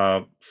musicians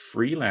are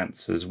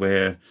freelancers.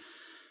 We're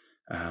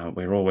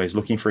always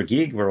looking for a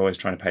gig. We're always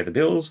trying to pay the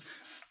bills.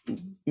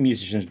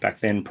 Musicians back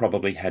then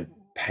probably had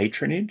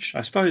patronage.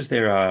 I suppose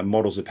there are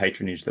models of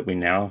patronage that we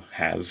now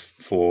have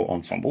for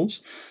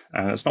ensembles.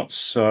 It's not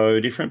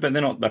so different, but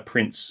they're not the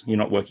prince. You're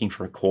not working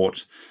for a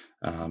court,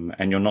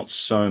 and you're not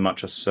so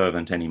much a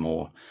servant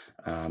anymore.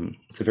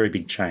 It's a very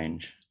big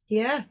change.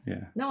 Yeah.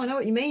 No, I know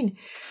what you mean.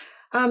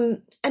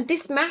 And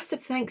this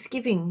massive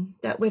Thanksgiving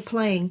that we're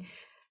playing,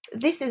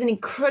 this is an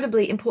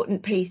incredibly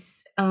important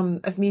piece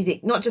of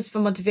music, not just for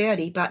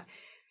Monteverdi, but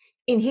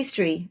in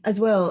history as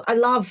well. I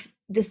love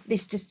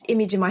this just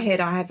image in my head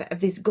I have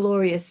of this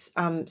glorious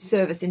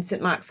service in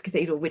St. Mark's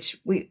Cathedral, which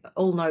we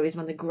all know is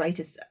one of the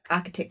greatest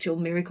architectural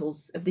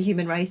miracles of the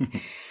human race.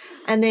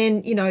 And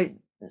then,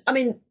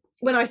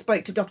 when I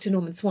spoke to Dr.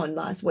 Norman Swan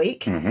last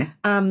week,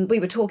 we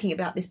were talking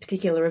about this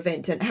particular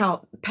event and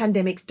how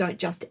pandemics don't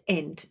just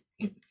end.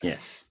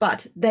 Yes.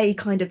 But they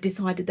kind of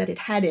decided that it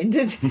had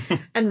ended.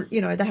 And,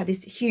 they had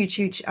this huge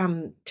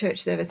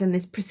church service and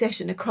this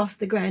procession across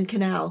the Grand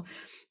Canal.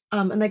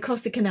 And they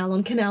crossed the canal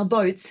on canal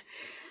boats.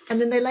 And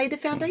then they laid the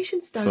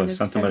foundation stone of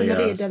Santa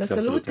Maria della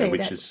Salute.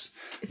 Which is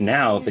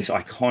now this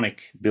iconic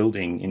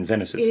building in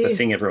Venice. It's the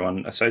thing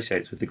everyone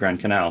associates with the Grand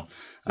Canal.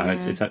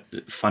 It's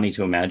funny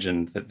to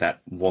imagine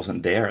that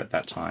wasn't there at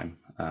that time.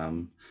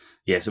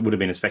 Yes, it would have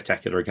been a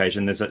spectacular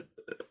occasion. There's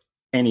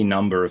any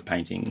number of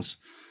paintings,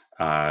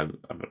 the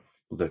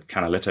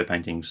Canaletto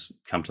paintings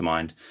come to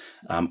mind,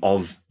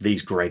 of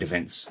these great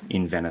events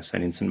in Venice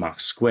and in St.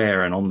 Mark's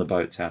Square and on the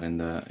boats out in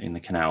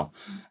the canal.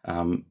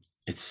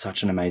 It's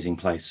such an amazing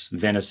place.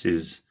 Venice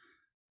is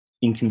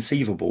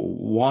inconceivable.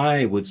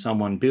 Why would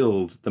someone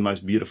build the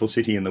most beautiful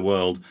city in the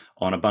world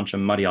on a bunch of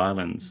muddy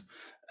islands,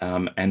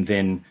 and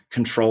then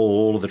control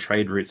all of the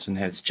trade routes? And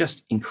it's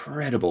just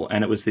incredible.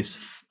 And it was this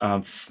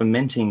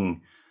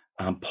fermenting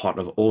pot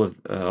of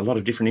a lot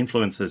of different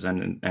influences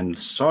and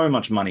so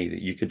much money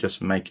that you could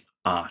just make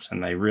art,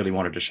 and they really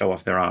wanted to show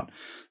off their art.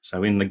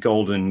 So in the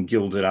golden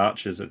gilded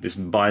arches of this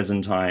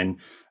Byzantine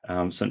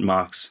St.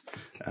 Mark's,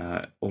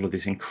 all of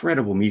this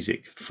incredible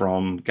music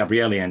from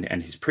Gabriele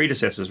and his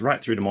predecessors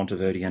right through to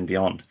Monteverdi and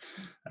beyond.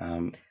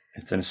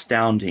 It's an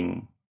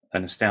astounding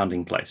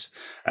place,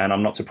 and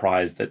I'm not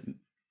surprised that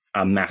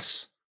a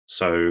mass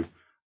so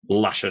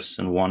luscious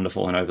and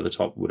wonderful and over the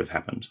top would have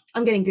happened.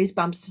 I'm getting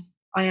goosebumps.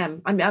 I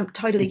am. I'm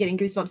totally getting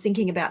goosebumps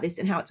thinking about this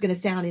and how it's going to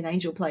sound in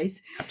Angel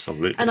Place.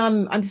 Absolutely. And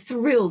I'm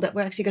thrilled that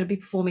we're actually going to be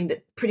performing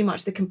pretty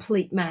much the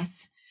complete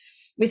mass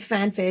with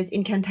fanfares,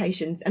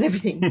 incantations and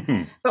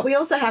everything. But we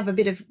also have a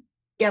bit of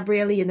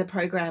Gabrielli in the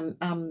program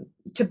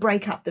to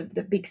break up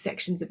the big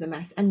sections of the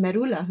Mass, and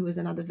Merula, who was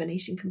another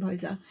Venetian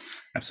composer.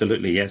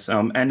 Absolutely, yes.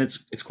 And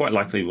it's quite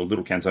likely, well,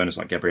 little canzonas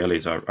like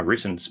Gabrielli's are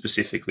written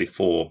specifically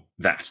for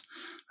that,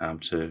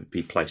 to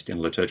be placed in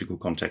a liturgical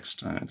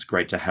context. It's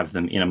great to have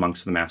them in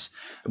amongst the Mass.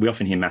 We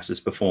often hear Masses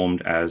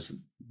performed as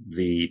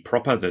the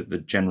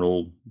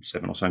general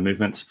 7 or so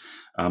movements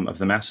of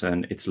the Mass,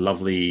 and it's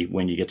lovely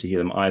when you get to hear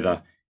them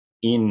either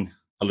in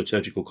a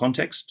liturgical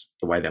context,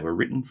 the way they were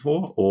written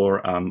for,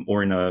 or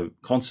in a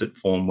concert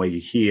form where you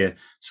hear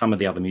some of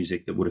the other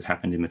music that would have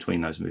happened in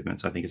between those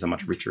movements. I think it's a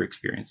much richer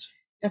experience.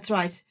 That's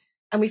right.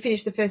 And we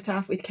finished the first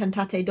half with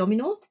Cantate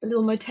Domino, the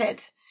little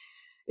motet,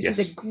 which is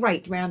a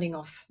great rounding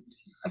off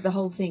of the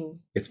whole thing.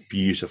 It's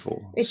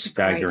beautiful. It's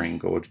staggering,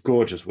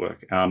 gorgeous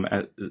work.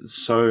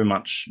 So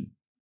much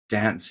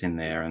dance in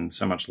there and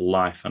so much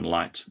life and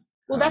light.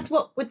 Well, that's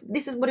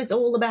this is what it's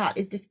all about,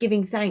 is just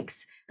giving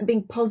thanks and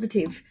being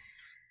positive.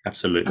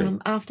 Absolutely.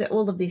 After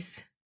all of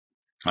this,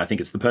 I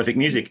think it's the perfect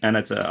music, and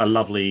it's a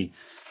lovely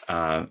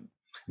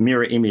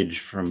mirror image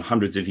from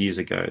hundreds of years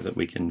ago that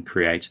we can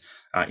create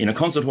in a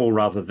concert hall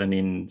rather than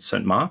in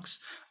St. Mark's.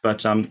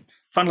 But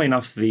funnily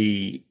enough,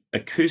 the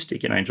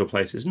acoustic in Angel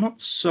Place is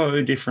not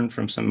so different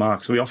from St.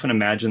 Mark's. We often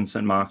imagine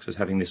St. Mark's as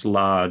having this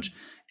large,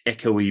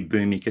 echoey,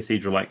 boomy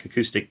cathedral-like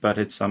acoustic, but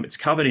it's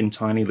covered in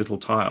tiny little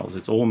tiles.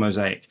 It's all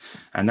mosaic,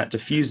 and that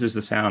diffuses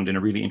the sound in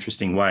a really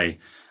interesting way.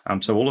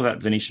 So all of that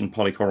Venetian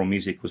polychoral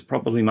music was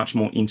probably much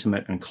more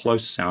intimate and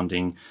close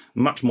sounding,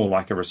 much more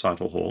like a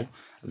recital hall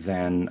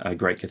than a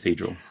great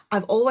cathedral.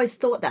 I've always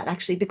thought that,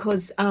 actually,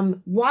 because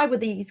why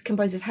would these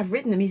composers have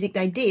written the music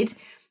they did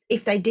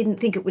if they didn't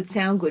think it would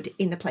sound good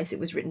in the place it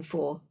was written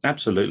for?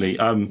 Absolutely.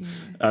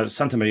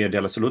 Santa Maria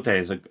della Salute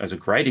is a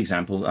great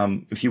example.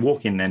 If you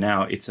walk in there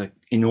now, it's an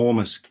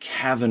enormous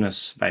cavernous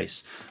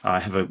space.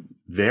 I have a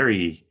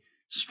very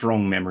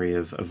strong memory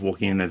of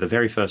walking in there the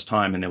very first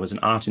time, and there was an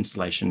art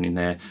installation in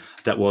there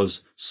that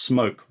was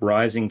smoke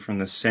rising from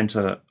the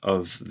center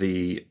of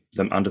the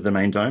under the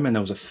main dome, and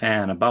there was a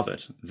fan above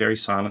it, a very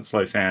silent,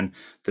 slow fan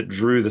that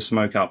drew the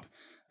smoke up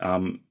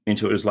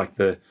into it. It was like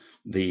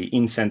the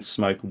incense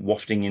smoke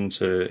wafting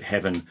into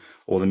heaven,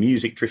 or the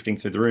music drifting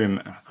through the room.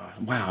 And I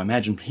thought, wow,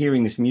 imagine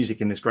hearing this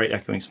music in this great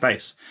echoing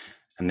space.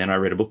 And then I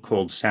read a book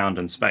called Sound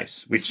and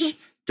Space, which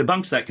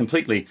debunks that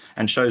completely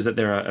and shows that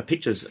there are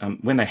pictures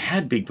when they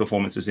had big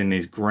performances in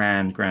these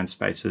grand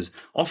spaces.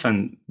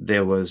 Often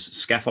there was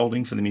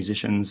scaffolding for the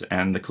musicians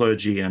and the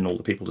clergy and all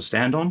the people to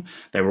stand on.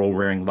 They were all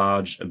wearing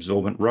large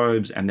absorbent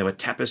robes, and there were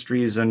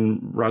tapestries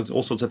and rugs,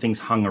 all sorts of things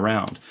hung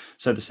around.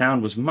 So the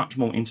sound was much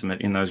more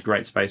intimate in those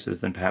great spaces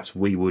than perhaps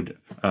we would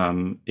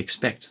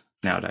expect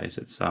nowadays.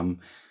 It's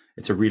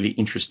a really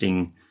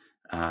interesting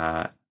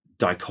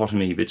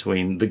dichotomy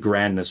between the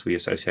grandness we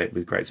associate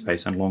with great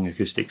space and long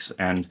acoustics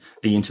and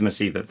the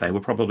intimacy that they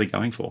were probably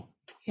going for.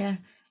 Yeah,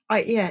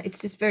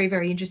 it's just very,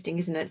 very interesting,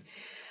 isn't it?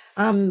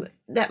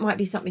 That might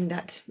be something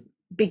that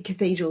big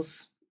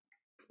cathedrals,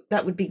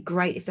 that would be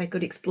great if they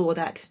could explore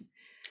that.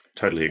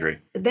 Totally agree.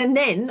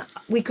 Then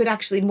we could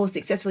actually more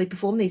successfully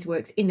perform these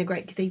works in the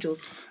great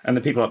cathedrals. And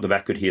the people up the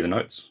back could hear the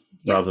notes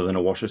rather than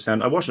a wash of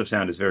sound. A wash of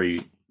sound is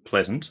very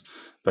pleasant,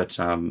 but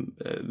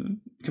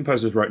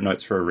composers wrote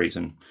notes for a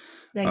reason.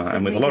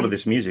 And with a lot of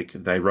this music,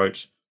 they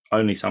wrote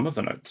only some of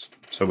the notes.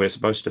 So we're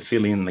supposed to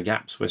fill in the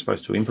gaps. We're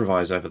supposed to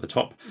improvise over the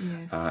top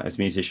as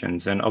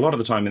musicians. And a lot of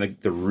the time in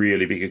the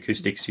really big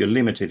acoustics, you're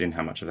limited in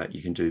how much of that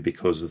you can do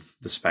because of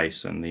the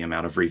space and the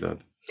amount of reverb.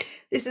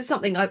 This is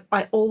something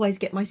I always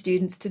get my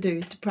students to do,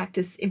 is to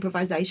practice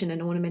improvisation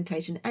and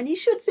ornamentation. And you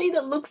should see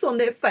the looks on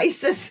their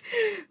faces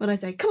when I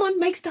say, come on,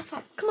 make stuff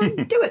up. Come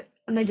on, do it.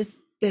 And they just,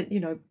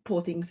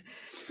 poor things,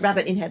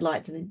 rabbit in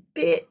headlights, and then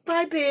bit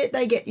by bit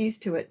they get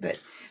used to it. But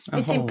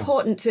it's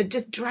important to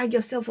just drag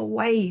yourself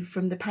away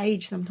from the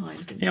page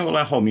sometimes. Yeah, well,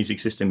 our whole music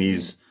system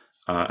is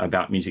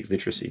about music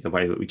literacy. The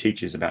way that we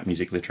teach is about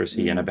music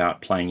literacy and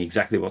about playing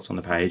exactly what's on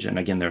the page. And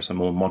again, there are some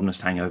more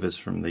modernist hangovers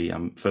from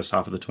the first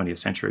half of the 20th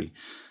century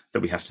that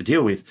we have to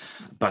deal with.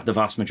 But the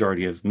vast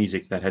majority of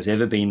music that has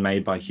ever been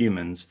made by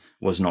humans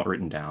was not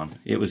written down.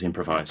 It was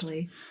improvised.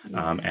 Exactly.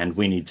 And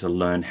we need to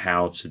learn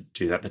how to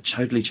do that. That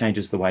totally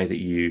changes the way that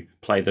you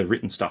play the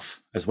written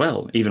stuff as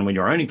well. Even when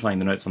you're only playing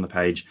the notes on the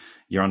page,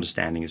 your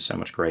understanding is so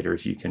much greater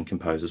if you can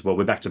compose as well.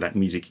 We're back to that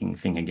musicking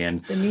thing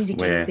again. The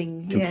musicking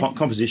thing, yes.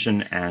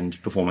 Composition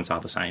and performance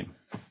are the same.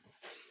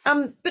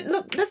 But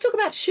look, let's talk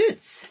about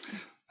shoots.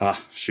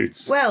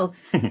 Shoots. Well,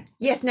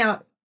 yes,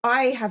 now,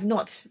 I have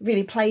not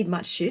really played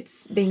much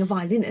shoots, being a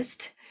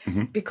violinist,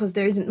 because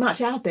there isn't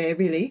much out there,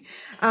 really.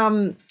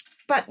 But,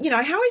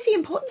 how is he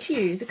important to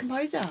you as a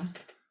composer?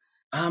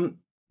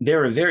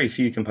 There are very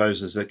few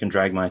composers that can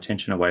drag my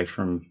attention away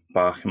from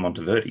Bach and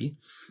Monteverdi.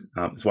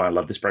 That's why I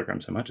love this program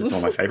so much. It's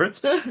one of my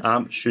favorites.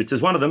 Schütz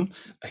is one of them.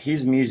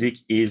 His music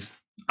is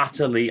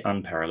utterly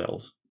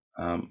unparalleled.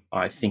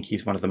 I think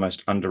he's one of the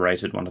most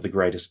underrated, one of the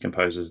greatest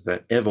composers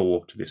that ever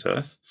walked this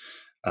earth.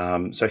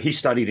 So he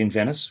studied in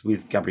Venice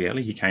with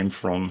Gabrielli. He came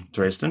from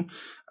Dresden.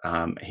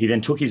 He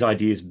then took his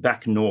ideas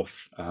back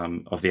north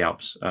of the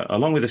Alps,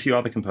 along with a few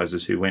other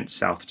composers who went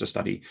south to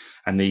study.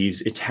 And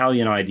these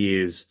Italian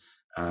ideas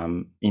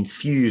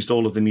infused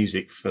all of the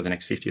music for the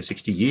next 50 or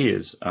 60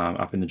 years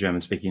up in the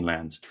German-speaking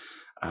lands.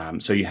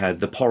 So you had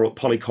the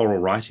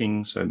polychoral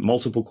writing, so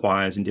multiple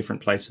choirs in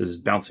different places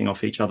bouncing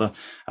off each other,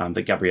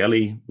 that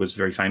Gabrielli was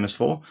very famous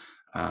for,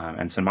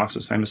 and St. Mark's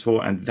was famous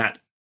for, and that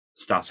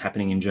starts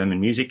happening in German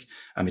music.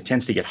 It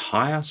tends to get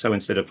higher, so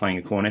instead of playing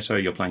a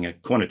cornetto, you're playing a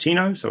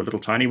cornettino, so a little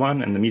tiny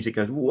one, and the music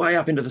goes way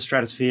up into the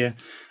stratosphere.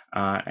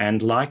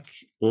 And like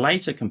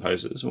later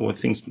composers, or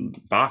things,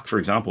 Bach, for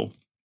example,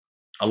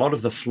 a lot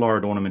of the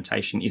florid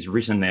ornamentation is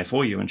written there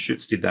for you, and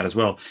Schütz did that as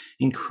well.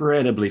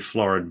 Incredibly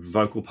florid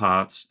vocal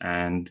parts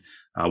and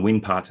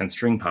wind parts and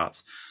string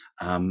parts.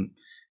 And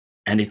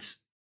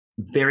it's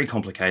very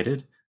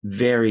complicated,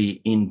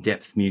 very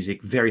in-depth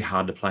music, very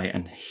hard to play,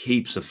 and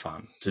heaps of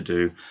fun to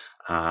do.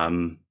 I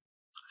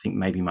think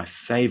maybe my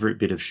favorite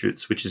bit of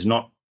Schütz, which is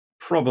not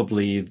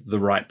probably the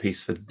right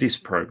piece for this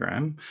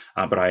program,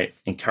 but I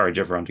encourage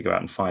everyone to go out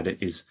and find it,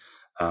 is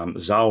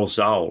Saul,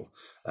 Saul.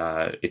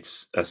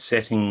 It's a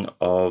setting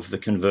of the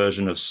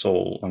conversion of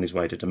Saul on his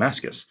way to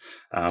Damascus,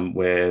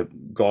 where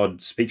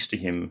God speaks to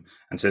him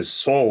and says,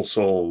 Saul,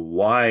 Saul,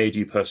 why do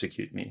you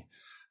persecute me?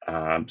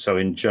 So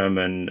in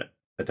German,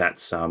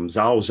 that's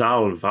Saul,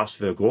 Saul, was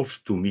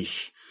vergolfst du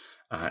mich?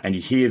 And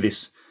you hear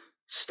this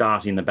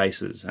start in the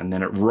basses, and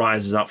then it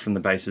rises up from the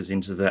basses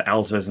into the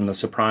altos and the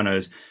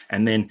sopranos,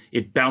 and then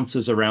it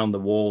bounces around the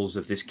walls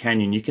of this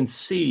canyon. You can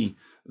see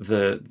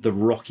the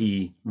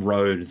rocky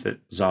road that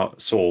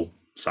Saul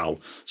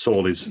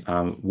is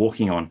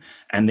walking on,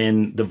 and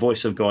then the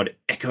voice of God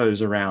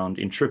echoes around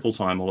in triple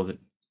time, all of it,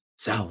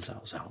 Zal,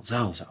 Zal, Zal,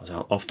 Zal, Zal,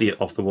 Zal, off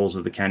the walls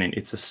of the canyon.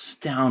 It's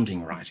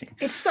astounding writing.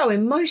 It's so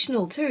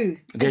emotional too.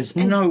 There's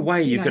no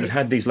way you could have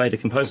had these later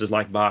composers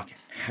like Bach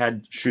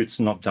had Schütz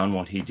not done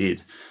what he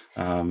did.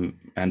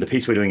 And the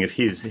piece we're doing of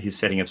his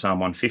setting of Psalm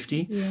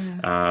 150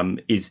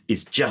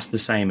 is just the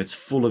same. It's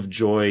full of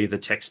joy. The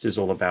text is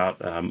all about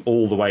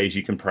all the ways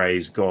you can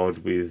praise God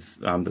with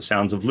the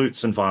sounds of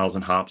lutes and viols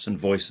and harps and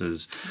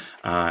voices.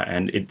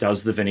 And it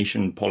does the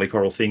Venetian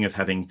polychoral thing of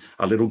having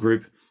a little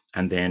group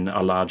and then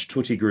a large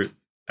tutti group,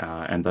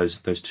 and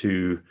those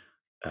two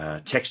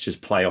textures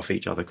play off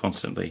each other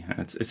constantly.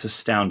 It's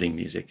astounding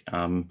music,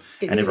 and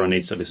everyone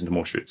needs to listen to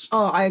more Schütz.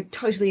 Oh, I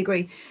totally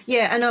agree.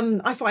 Yeah,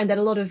 and I find that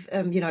a lot of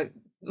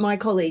my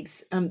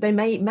colleagues, they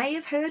may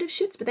have heard of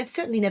Schütz, but they've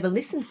certainly never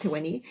listened to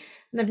any,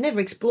 and they've never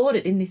explored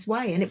it in this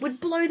way, and it would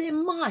blow their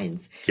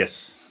minds.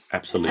 Yes,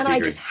 absolutely. And I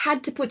just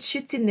had to put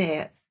Schütz in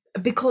there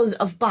because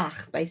of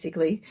Bach,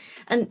 basically,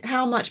 and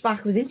how much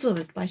Bach was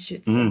influenced by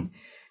Schütz. And,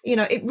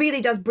 it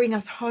really does bring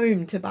us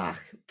home to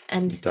Bach.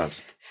 And it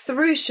does.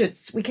 Through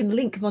Schütz, we can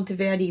link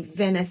Monteverdi,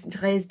 Venice,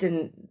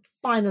 Dresden,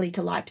 finally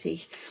to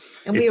Leipzig.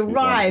 And we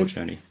arrive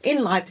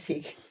in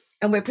Leipzig,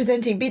 and we're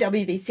presenting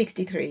BWV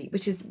 63,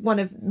 which is one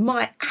of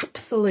my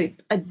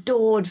absolute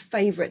adored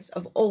favourites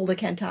of all the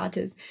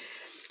cantatas.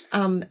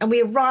 And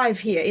we arrive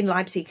here in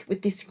Leipzig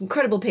with this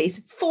incredible piece: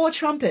 4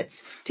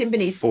 trumpets,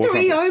 timpanis,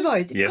 3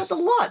 oboes. It's got the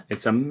lot.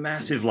 It's a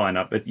massive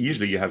lineup. But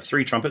usually you have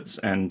 3 trumpets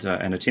and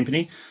a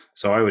timpani.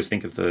 So I always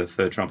think of the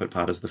third trumpet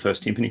part as the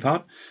first timpani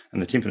part,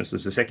 and the timpanist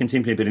as the second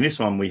timpani. But in this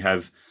one, we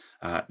have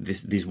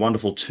these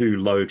wonderful 2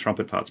 low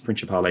trumpet parts,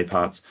 principale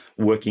parts,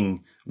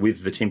 working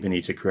with the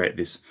timpani to create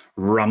this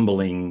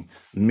rumbling,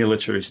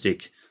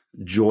 militaristic,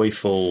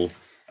 joyful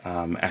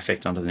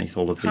affect underneath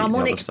all of the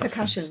harmonic other stuff.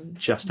 Percussion.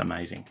 It's just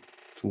amazing.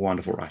 It's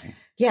wonderful writing.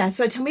 Yeah,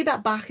 so tell me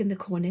about Bach and the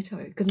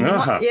cornetto.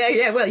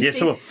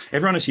 So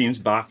everyone assumes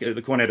Bach, the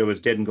cornetto was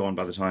dead and gone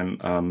by the time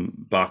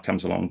Bach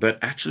comes along, but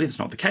actually that's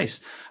not the case.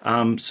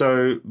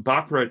 So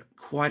Bach wrote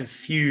quite a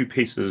few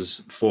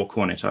pieces for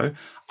cornetto.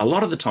 A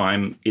lot of the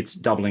time it's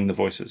doubling the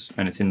voices,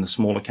 and it's in the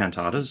smaller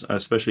cantatas,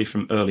 especially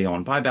from early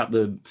on. By about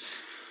the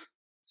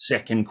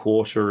second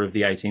quarter of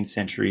the 18th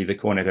century, the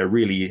cornetto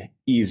really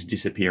is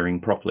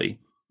disappearing properly.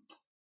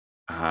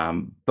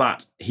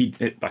 But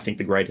I think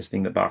the greatest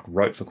thing that Bach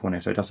wrote for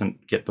cornetto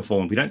doesn't get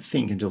performed, we don't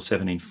think, until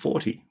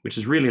 1740, which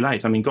is really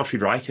late. I mean,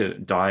 Gottfried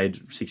Reicher died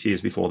 6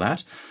 years before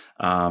that.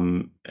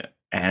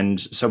 And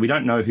so we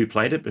don't know who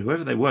played it, but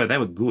whoever they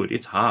were good.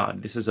 It's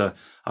hard. This is a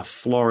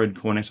florid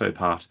cornetto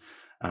part.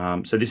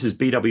 So this is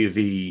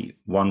BWV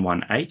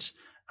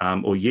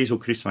 118, or Jesu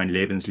Christ mein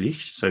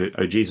Lebenslicht, so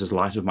O Jesus,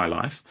 light of my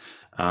life.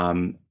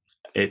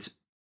 It's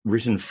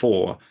written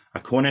for a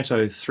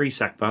cornetto, 3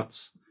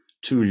 sackbuts,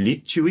 2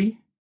 litui,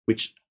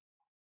 which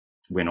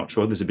we're not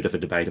sure. There's a bit of a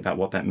debate about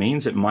what that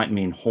means. It might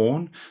mean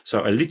horn.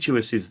 So a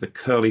lituus is the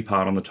curly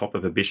part on the top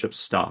of a bishop's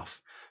staff.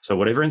 So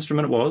whatever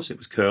instrument it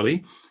was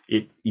curly.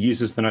 It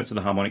uses the notes of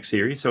the harmonic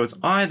series. So it's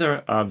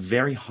either a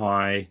very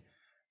high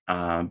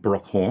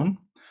Baroque horn,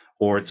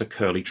 or it's a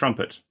curly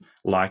trumpet,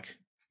 like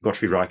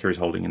Gottfried Reicher is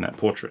holding in that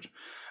portrait.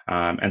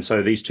 And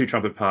so these two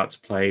trumpet parts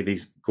play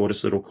these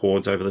gorgeous little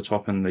chords over the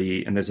top, and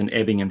there's an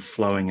ebbing and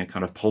flowing, a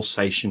kind of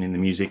pulsation in the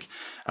music,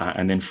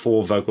 and then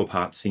four vocal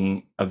parts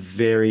singing a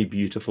very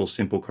beautiful,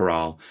 simple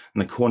chorale.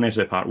 And the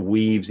cornetto part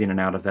weaves in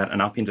and out of that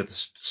and up into the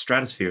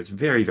stratosphere. It's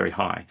very, very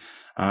high.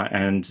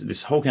 And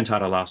this whole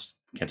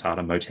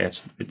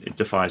motet, it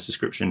defies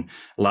description,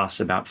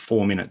 lasts about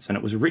 4 minutes. And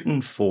it was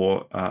written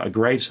for a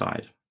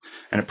graveside.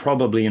 And it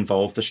probably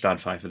involved the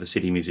Stadtpfeife, the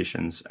city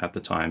musicians at the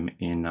time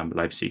in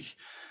Leipzig.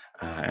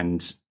 So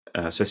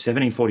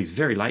 1740 is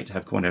very late to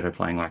have cornetto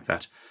playing like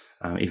that,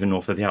 even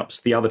north of the Alps.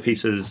 The other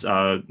pieces,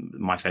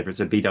 my favourites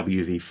are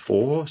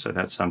BWV4, so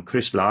that's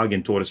Christlag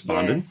in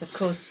Todesbanden. Yes, of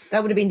course.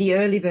 That would have been the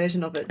early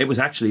version of it. It was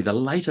actually the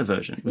later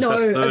version. It was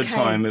the third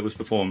time it was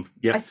performed.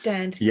 Yep. I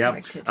stand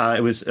corrected.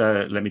 It was,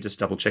 let me just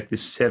double check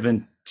this,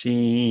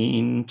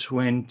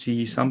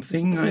 1720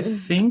 something, I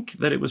think,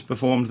 that it was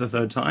performed the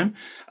third time.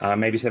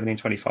 Maybe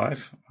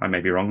 1725. I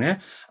may be wrong there.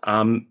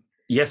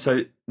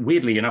 So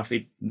weirdly enough,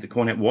 the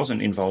cornet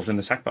wasn't involved and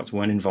the sackbuts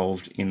weren't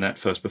involved in that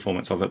first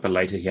performance of it, but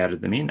later he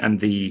added them in. And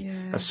the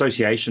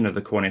association of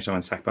the cornetto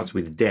and sackbuts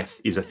with death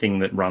is a thing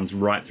that runs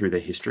right through their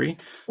history.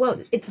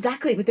 Well,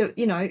 exactly. With the,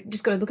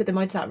 just got to look at the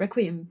Mozart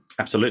Requiem.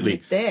 Absolutely.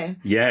 It's there.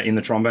 Yeah, in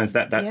the trombones,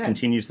 that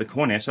continues. The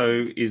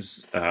cornetto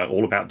is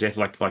all about death,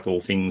 like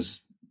all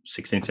things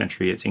 16th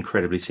century. It's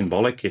incredibly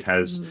symbolic. It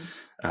has,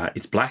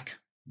 it's black.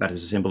 That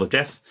is a symbol of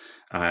death.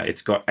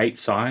 It's got 8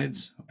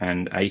 sides,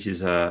 and 8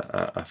 is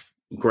a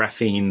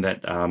grapheme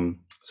that,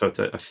 so it's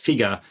a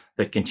figure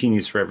that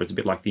continues forever. It's a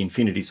bit like the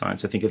infinity sign.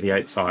 So think of the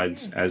 8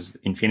 sides as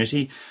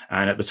infinity.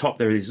 And at the top,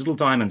 there are these little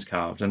diamonds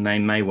carved, and they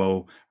may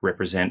well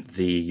represent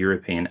the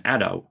European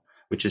adder,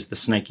 which is the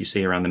snake you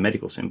see around the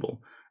medical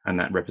symbol. And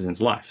that represents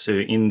life. So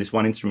in this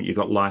one instrument, you've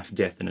got life,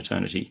 death, and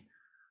eternity,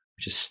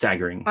 which is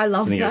staggering. I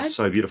love that. It's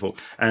so beautiful.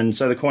 And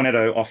so the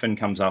cornetto often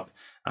comes up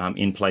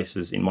in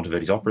places, in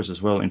Monteverdi's operas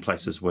as well, in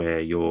places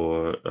where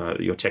your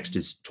text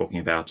is talking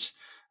about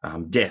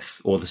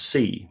death or the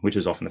sea, which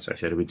is often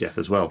associated with death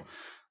as well.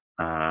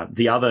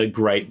 The other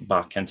great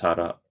Bach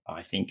cantata,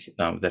 I think,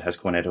 that has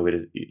cornetto with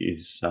it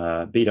is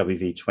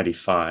BWV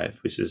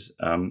 25, which is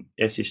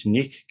Es ist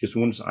nicht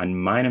gesund an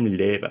meinem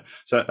Leben.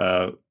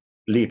 So,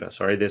 Liebe,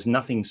 sorry, there's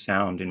nothing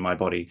sound in my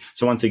body.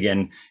 So once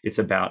again, it's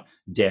about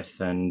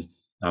death and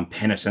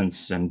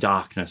penitence and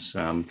darkness.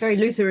 Very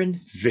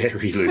Lutheran.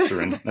 Very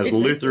Lutheran, as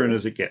Lutheran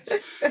as it gets.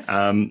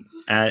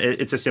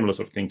 It's a similar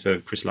sort of thing to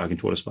Christlag in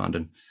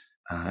Todesbanden.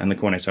 And the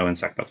cornetto and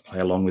sackbuts play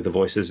along with the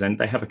voices, and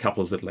they have a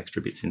couple of little extra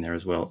bits in there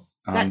as well.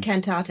 That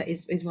cantata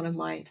is one of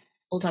my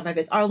all-time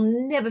favorites. I'll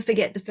never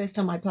forget the first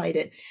time I played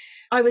it.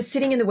 I was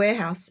sitting in the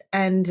warehouse,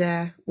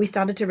 and we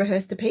started to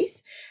rehearse the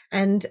piece,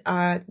 and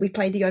we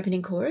played the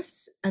opening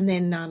chorus, and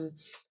then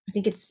I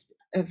think it's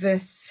a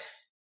verse.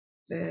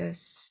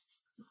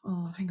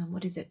 Oh, hang on,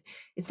 what is it?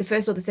 It's the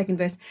first or the second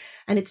verse,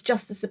 and it's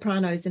just the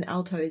sopranos and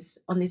altos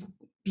on this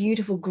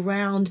beautiful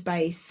ground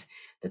bass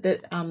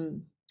that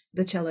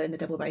the cello and the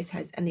double bass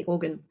has, and the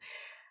organ,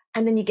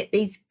 and then you get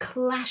these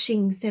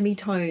clashing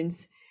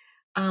semitones,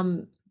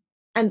 and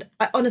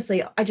I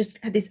just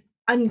had this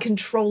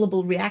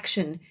uncontrollable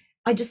reaction.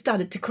 I just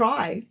started to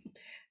cry.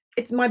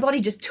 My body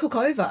just took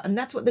over, and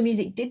that's what the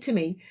music did to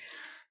me.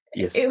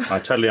 Yes, I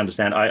totally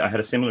understand. I had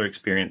a similar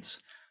experience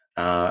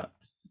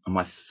on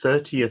my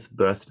 30th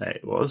birthday.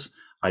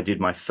 I did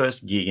my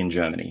first gig in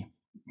Germany.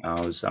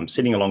 I was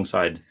sitting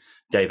alongside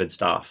David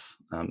Staff,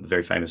 a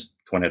very famous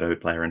cornetto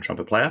player and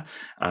trumpet player.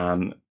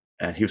 And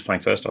he was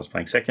playing first, I was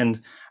playing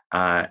second.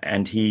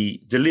 And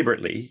he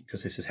deliberately,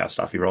 because this is how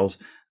Staffy rolls,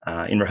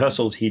 in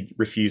rehearsals, he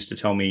refused to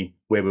tell me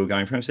where we were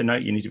going from. He said, no,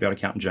 you need to be able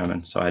to count in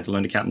German. So I had to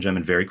learn to count in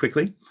German very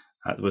quickly.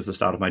 It was the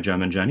start of my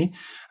German journey.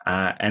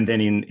 And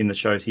then in the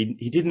shows,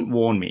 he didn't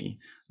warn me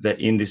that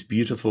in this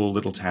beautiful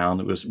little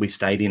town, we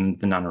stayed in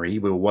the nunnery.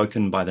 We were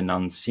woken by the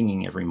nuns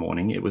singing every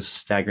morning. It was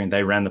staggering.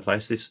 They ran the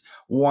place, this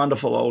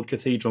wonderful old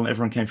cathedral.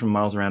 Everyone came from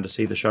miles around to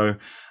see the show.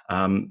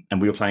 And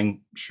we were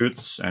playing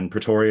Schütz and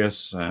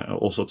Pretorius,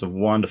 all sorts of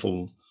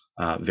wonderful,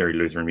 very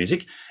Lutheran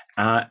music.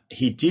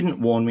 He didn't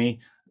warn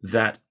me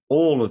that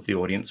all of the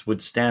audience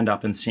would stand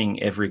up and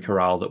sing every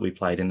chorale that we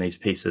played in these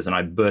pieces. And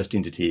I burst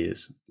into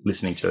tears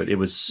listening to it. It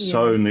was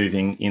so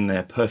moving in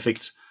their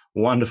perfect,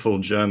 wonderful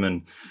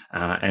German.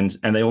 And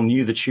they all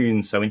knew the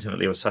tunes so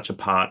intimately. It was such a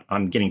part.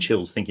 I'm getting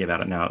chills thinking about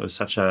it now. It was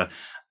such a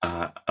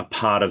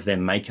part of their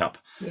makeup.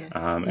 Yes,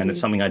 and it's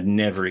something I'd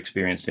never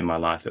experienced in my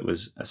life. It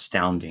was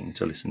astounding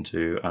to listen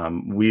to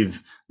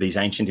with these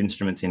ancient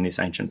instruments in this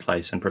ancient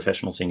place and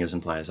professional singers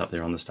and players up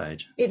there on the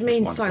stage. It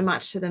means so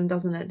much to them,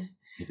 doesn't it?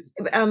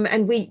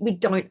 And we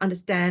don't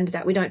understand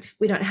that. We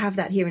don't have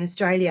that here in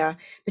Australia,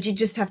 but you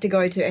just have to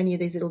go to any of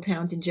these little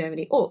towns in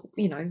Germany, or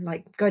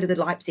like go to the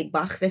Leipzig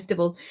Bach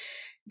Festival,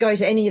 go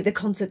to any of the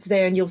concerts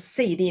there, and you'll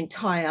see the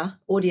entire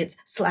audience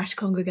 /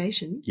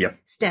 congregation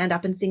stand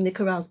up and sing the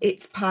chorales.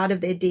 It's part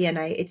of their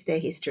DNA. It's their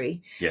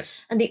history.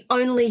 Yes. And the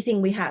only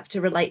thing we have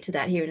to relate to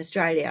that here in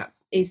Australia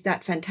is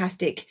that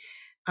fantastic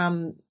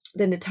the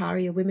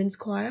Nataria Women's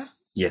Choir.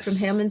 Yes. from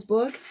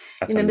Hermannsburg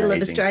That's in the middle of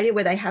amazing. Australia,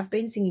 where they have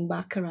been singing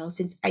Bach chorales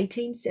since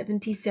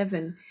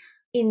 1877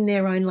 in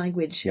their own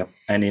language. Yep.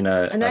 And in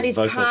a And that is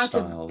vocal part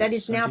style of that that's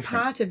is so now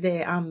different. part of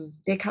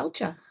their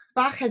culture.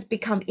 Bach has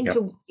become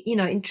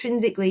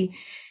intrinsically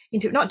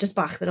into not just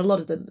Bach, but a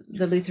lot of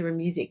the Lutheran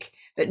music.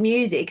 But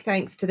music,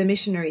 thanks to the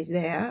missionaries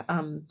there,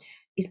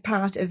 is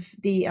part of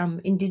the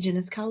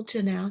indigenous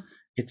culture now.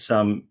 It's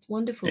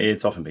wonderful.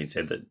 It's often been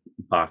said that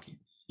Bach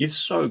is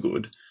so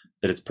good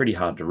that it's pretty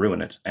hard to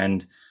ruin it,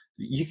 and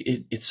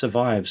it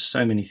survives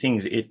so many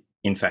things. It,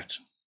 in fact,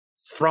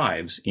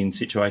 thrives in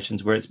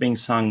situations where it's being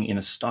sung in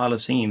a style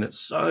of singing that's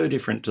so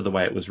different to the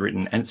way it was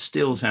written, and it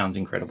still sounds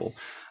incredible.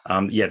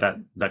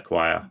 That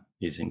choir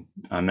is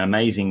an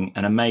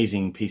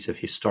amazing piece of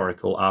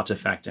historical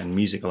artifact and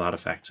musical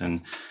artifact,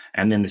 and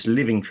then this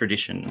living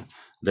tradition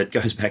that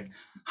goes back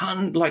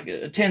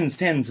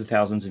tens of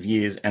thousands of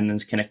years, and then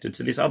is connected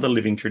to this other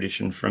living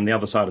tradition from the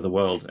other side of the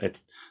world. It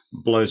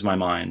blows my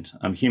mind.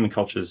 Human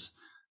culture's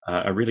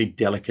a really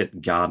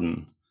delicate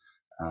garden,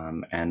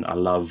 and I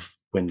love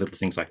when little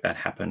things like that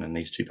happen and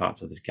these two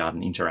parts of this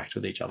garden interact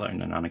with each other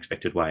in an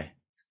unexpected way.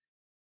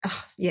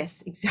 Oh,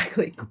 yes,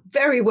 exactly.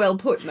 Very well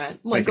put,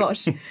 Matt. My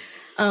gosh.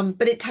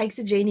 But it takes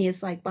a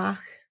genius like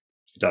Bach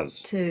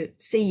does to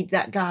seed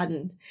that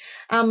garden.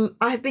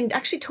 I've been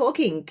actually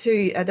talking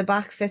to the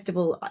Bach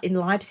Festival in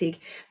Leipzig.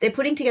 They're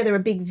putting together a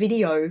big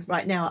video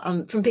right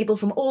now from people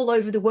from all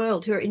over the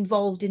world who are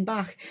involved in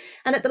Bach.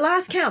 And at the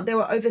last count, there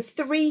were over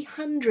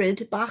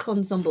 300 Bach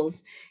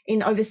ensembles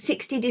in over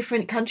 60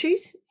 different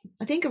countries,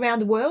 I think, around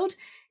the world.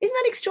 Isn't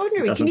that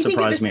extraordinary? Can you think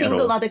of a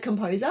single other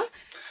composer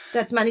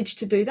that's managed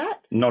to do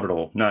that? Not at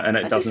all. No, and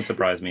it doesn't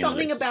surprise me.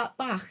 Something about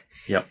Bach.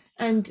 Yep.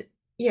 And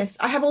yes,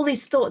 I have all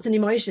these thoughts and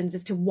emotions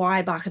as to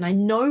why Bach, and I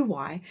know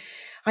why.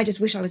 I just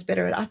wish I was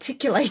better at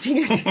articulating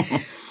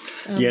it.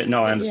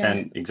 I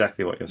understand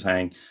exactly what you're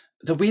saying.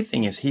 The weird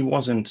thing is he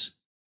wasn't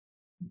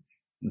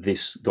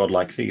this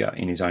godlike figure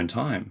in his own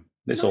time.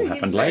 This all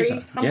happened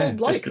later.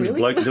 Bloke, really.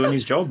 Bloke doing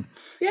his job,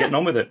 getting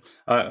on with it.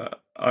 I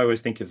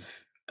always think of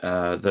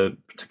the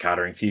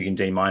Toccata in Fugue in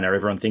D minor.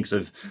 Everyone thinks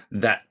of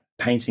that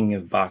painting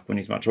of Bach when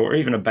he's much, or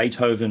even a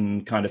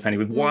Beethoven kind of painting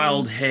with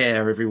wild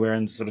hair everywhere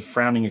and sort of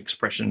frowning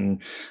expression.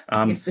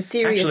 Yes, the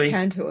serious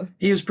cantor.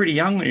 He was pretty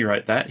young when he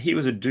wrote that. He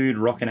was a dude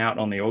rocking out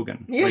on the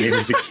organ when he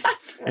was a kid.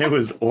 Right. It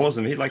was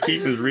awesome. He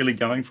was really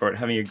going for it,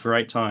 having a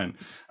great time.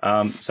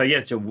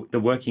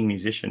 The working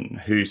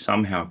musician who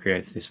somehow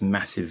creates this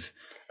massive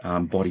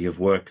body of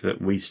work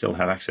that we still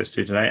have access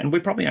to today, and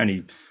we're probably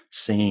only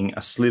seeing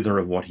a slither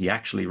of what he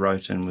actually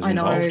wrote and was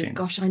involved in.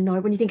 Gosh, I know.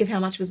 When you think of how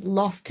much was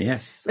lost.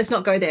 Yes. Let's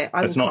not go there.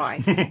 I will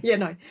cry.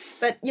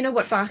 But you know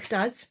what Bach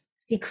does?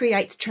 He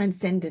creates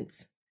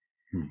transcendence.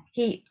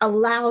 He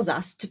allows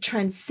us to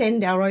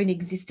transcend our own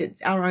existence,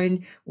 our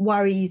own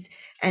worries,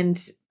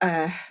 and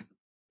the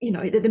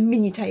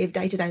minutiae of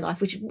day-to-day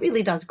life, which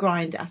really does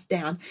grind us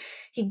down.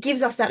 He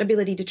gives us that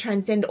ability to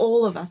transcend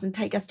all of us and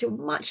take us to a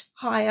much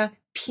higher,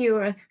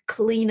 purer,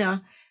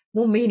 cleaner,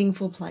 more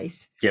meaningful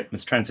place. Yep,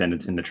 it's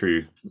transcendence in the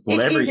true.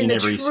 Well, in the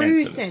every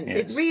true sense.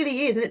 It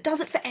really is, and it does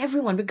it for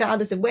everyone,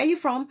 regardless of where you're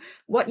from,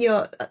 what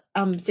your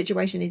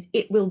situation is.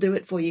 It will do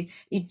it for you.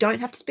 You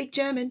don't have to speak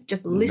German;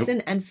 just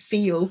listen and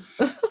feel.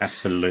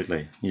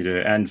 Absolutely, you do.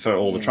 And for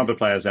all the trumpet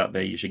players out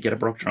there, you should get a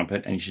Baroque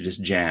trumpet and you should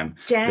just jam.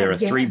 There are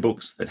 3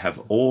 books that have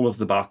all of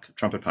the Bach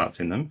trumpet parts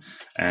in them,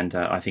 and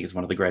I think it's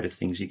one of the greatest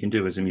things you can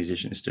do as a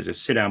musician is to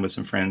just sit down with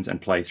some friends and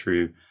play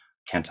through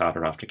cantata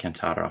after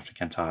cantata after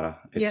cantata.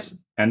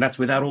 And that's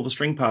without all the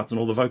string parts and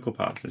all the vocal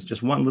parts. It's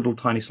just one little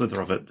tiny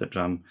slither of it that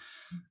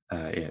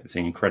it's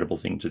an incredible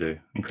thing to do,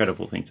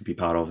 incredible thing to be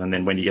part of. And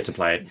then when you get to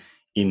play it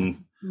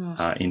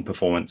in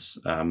performance,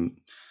 I'm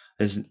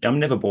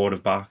never bored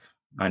of Bach.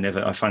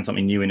 I find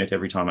something new in it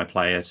every time I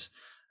play it.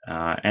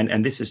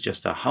 And this is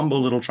just a humble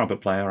little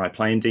trumpet player. I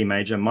play in D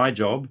major. My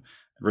job,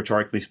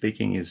 rhetorically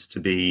speaking, is to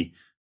be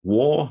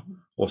war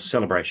or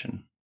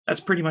celebration.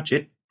 That's pretty much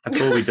it. That's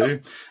all we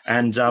do.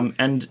 And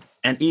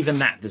even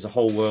that, there's a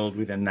whole world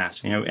within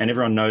that, and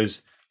everyone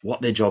knows what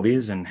their job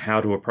is and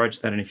how to approach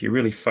that. And if you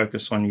really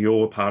focus on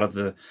your part of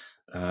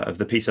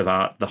the piece of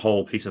art, the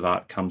whole piece of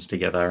art comes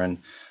together. And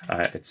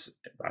it's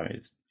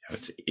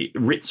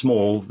writ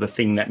small, the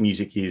thing that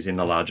music is in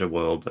the larger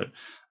world,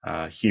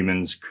 that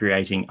humans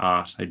creating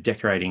art,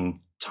 decorating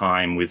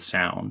time with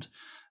sound,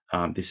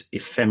 this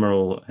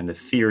ephemeral and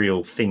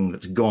ethereal thing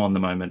that's gone the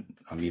moment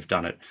you've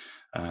done it.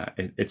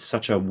 It's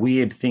such a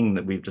weird thing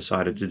that we've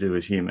decided to do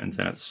as humans,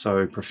 and it's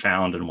so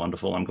profound and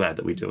wonderful. I'm glad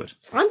that we do it.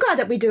 I'm glad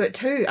that we do it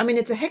too. I mean,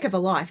 it's a heck of a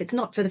life. It's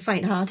not for the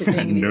faint-hearted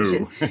being a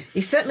musician.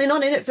 You're certainly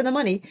not in it for the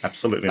money.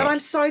 Absolutely but not. I'm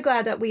so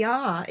glad that we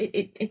are.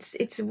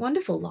 It's a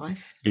wonderful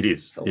life. It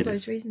is. For all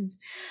those reasons.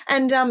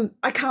 And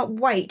I can't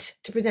wait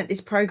to present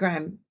this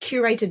program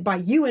curated by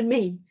you and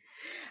me.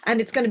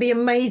 and it's going to be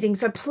amazing.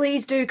 So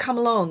please do come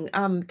along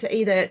to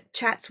either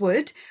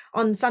Chatswood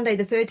on Sunday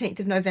the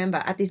 13th of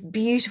November at this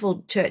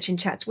beautiful church in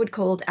Chatswood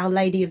called Our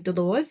Lady of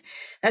Dolores.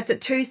 That's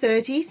at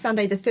 2:30,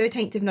 Sunday the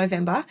 13th of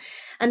November.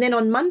 And then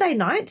on Monday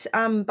night,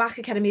 Bach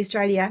Academy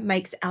Australia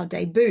makes our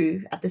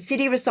debut at the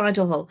City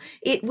Recital Hall.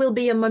 It will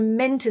be a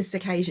momentous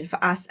occasion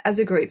for us as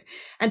a group,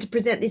 and to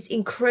present this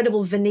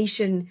incredible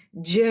Venetian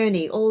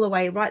journey all the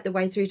way, right the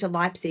way through to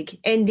Leipzig,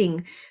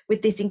 ending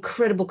with this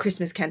incredible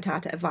Christmas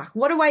cantata of Bach.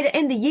 What a way to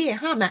end the year,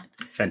 huh, Matt?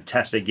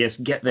 Fantastic. Yes,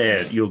 get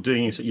there. You're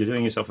doing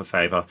yourself a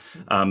favour.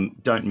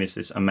 Don't miss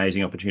this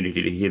amazing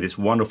opportunity to hear this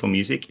wonderful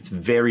music. It's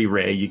very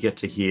rare you get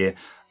to hear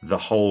the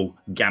whole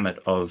gamut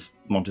of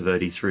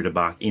Monteverdi through to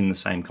Bach in the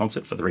same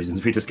concert for the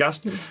reasons we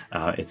discussed.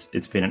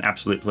 It's been an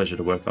absolute pleasure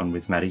to work on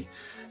with Maddie.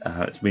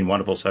 It's been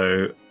wonderful.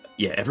 So,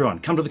 yeah, everyone,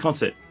 come to the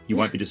concert. You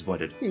won't be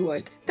disappointed. You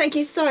won't. Thank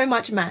you so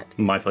much, Matt.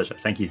 My pleasure.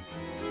 Thank you.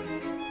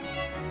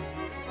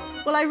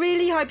 Well, I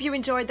really hope you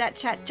enjoyed that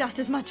chat just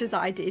as much as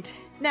I did.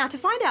 Now, to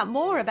find out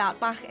more about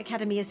Bach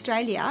Academy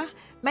Australia,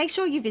 make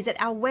sure you visit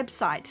our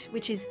website,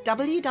 which is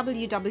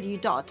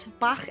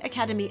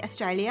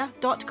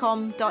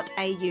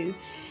www.bachacademyaustralia.com.au.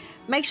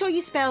 Make sure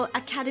you spell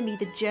Academy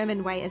the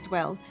German way as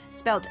well,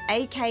 spelt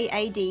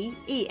Akademie,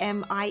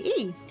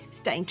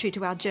 staying true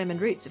to our German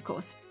roots, of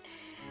course.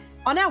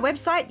 On our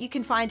website, you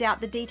can find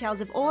out the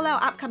details of all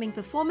our upcoming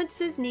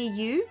performances near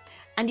you,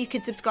 and you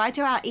can subscribe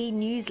to our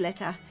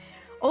e-newsletter.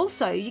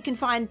 Also, you can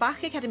find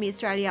Bach Academy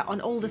Australia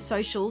on all the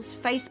socials,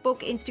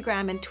 Facebook,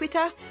 Instagram and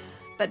Twitter.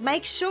 But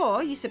make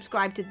sure you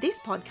subscribe to this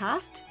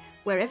podcast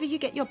wherever you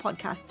get your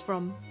podcasts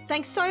from.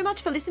 Thanks so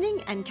much for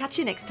listening, and catch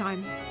you next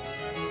time.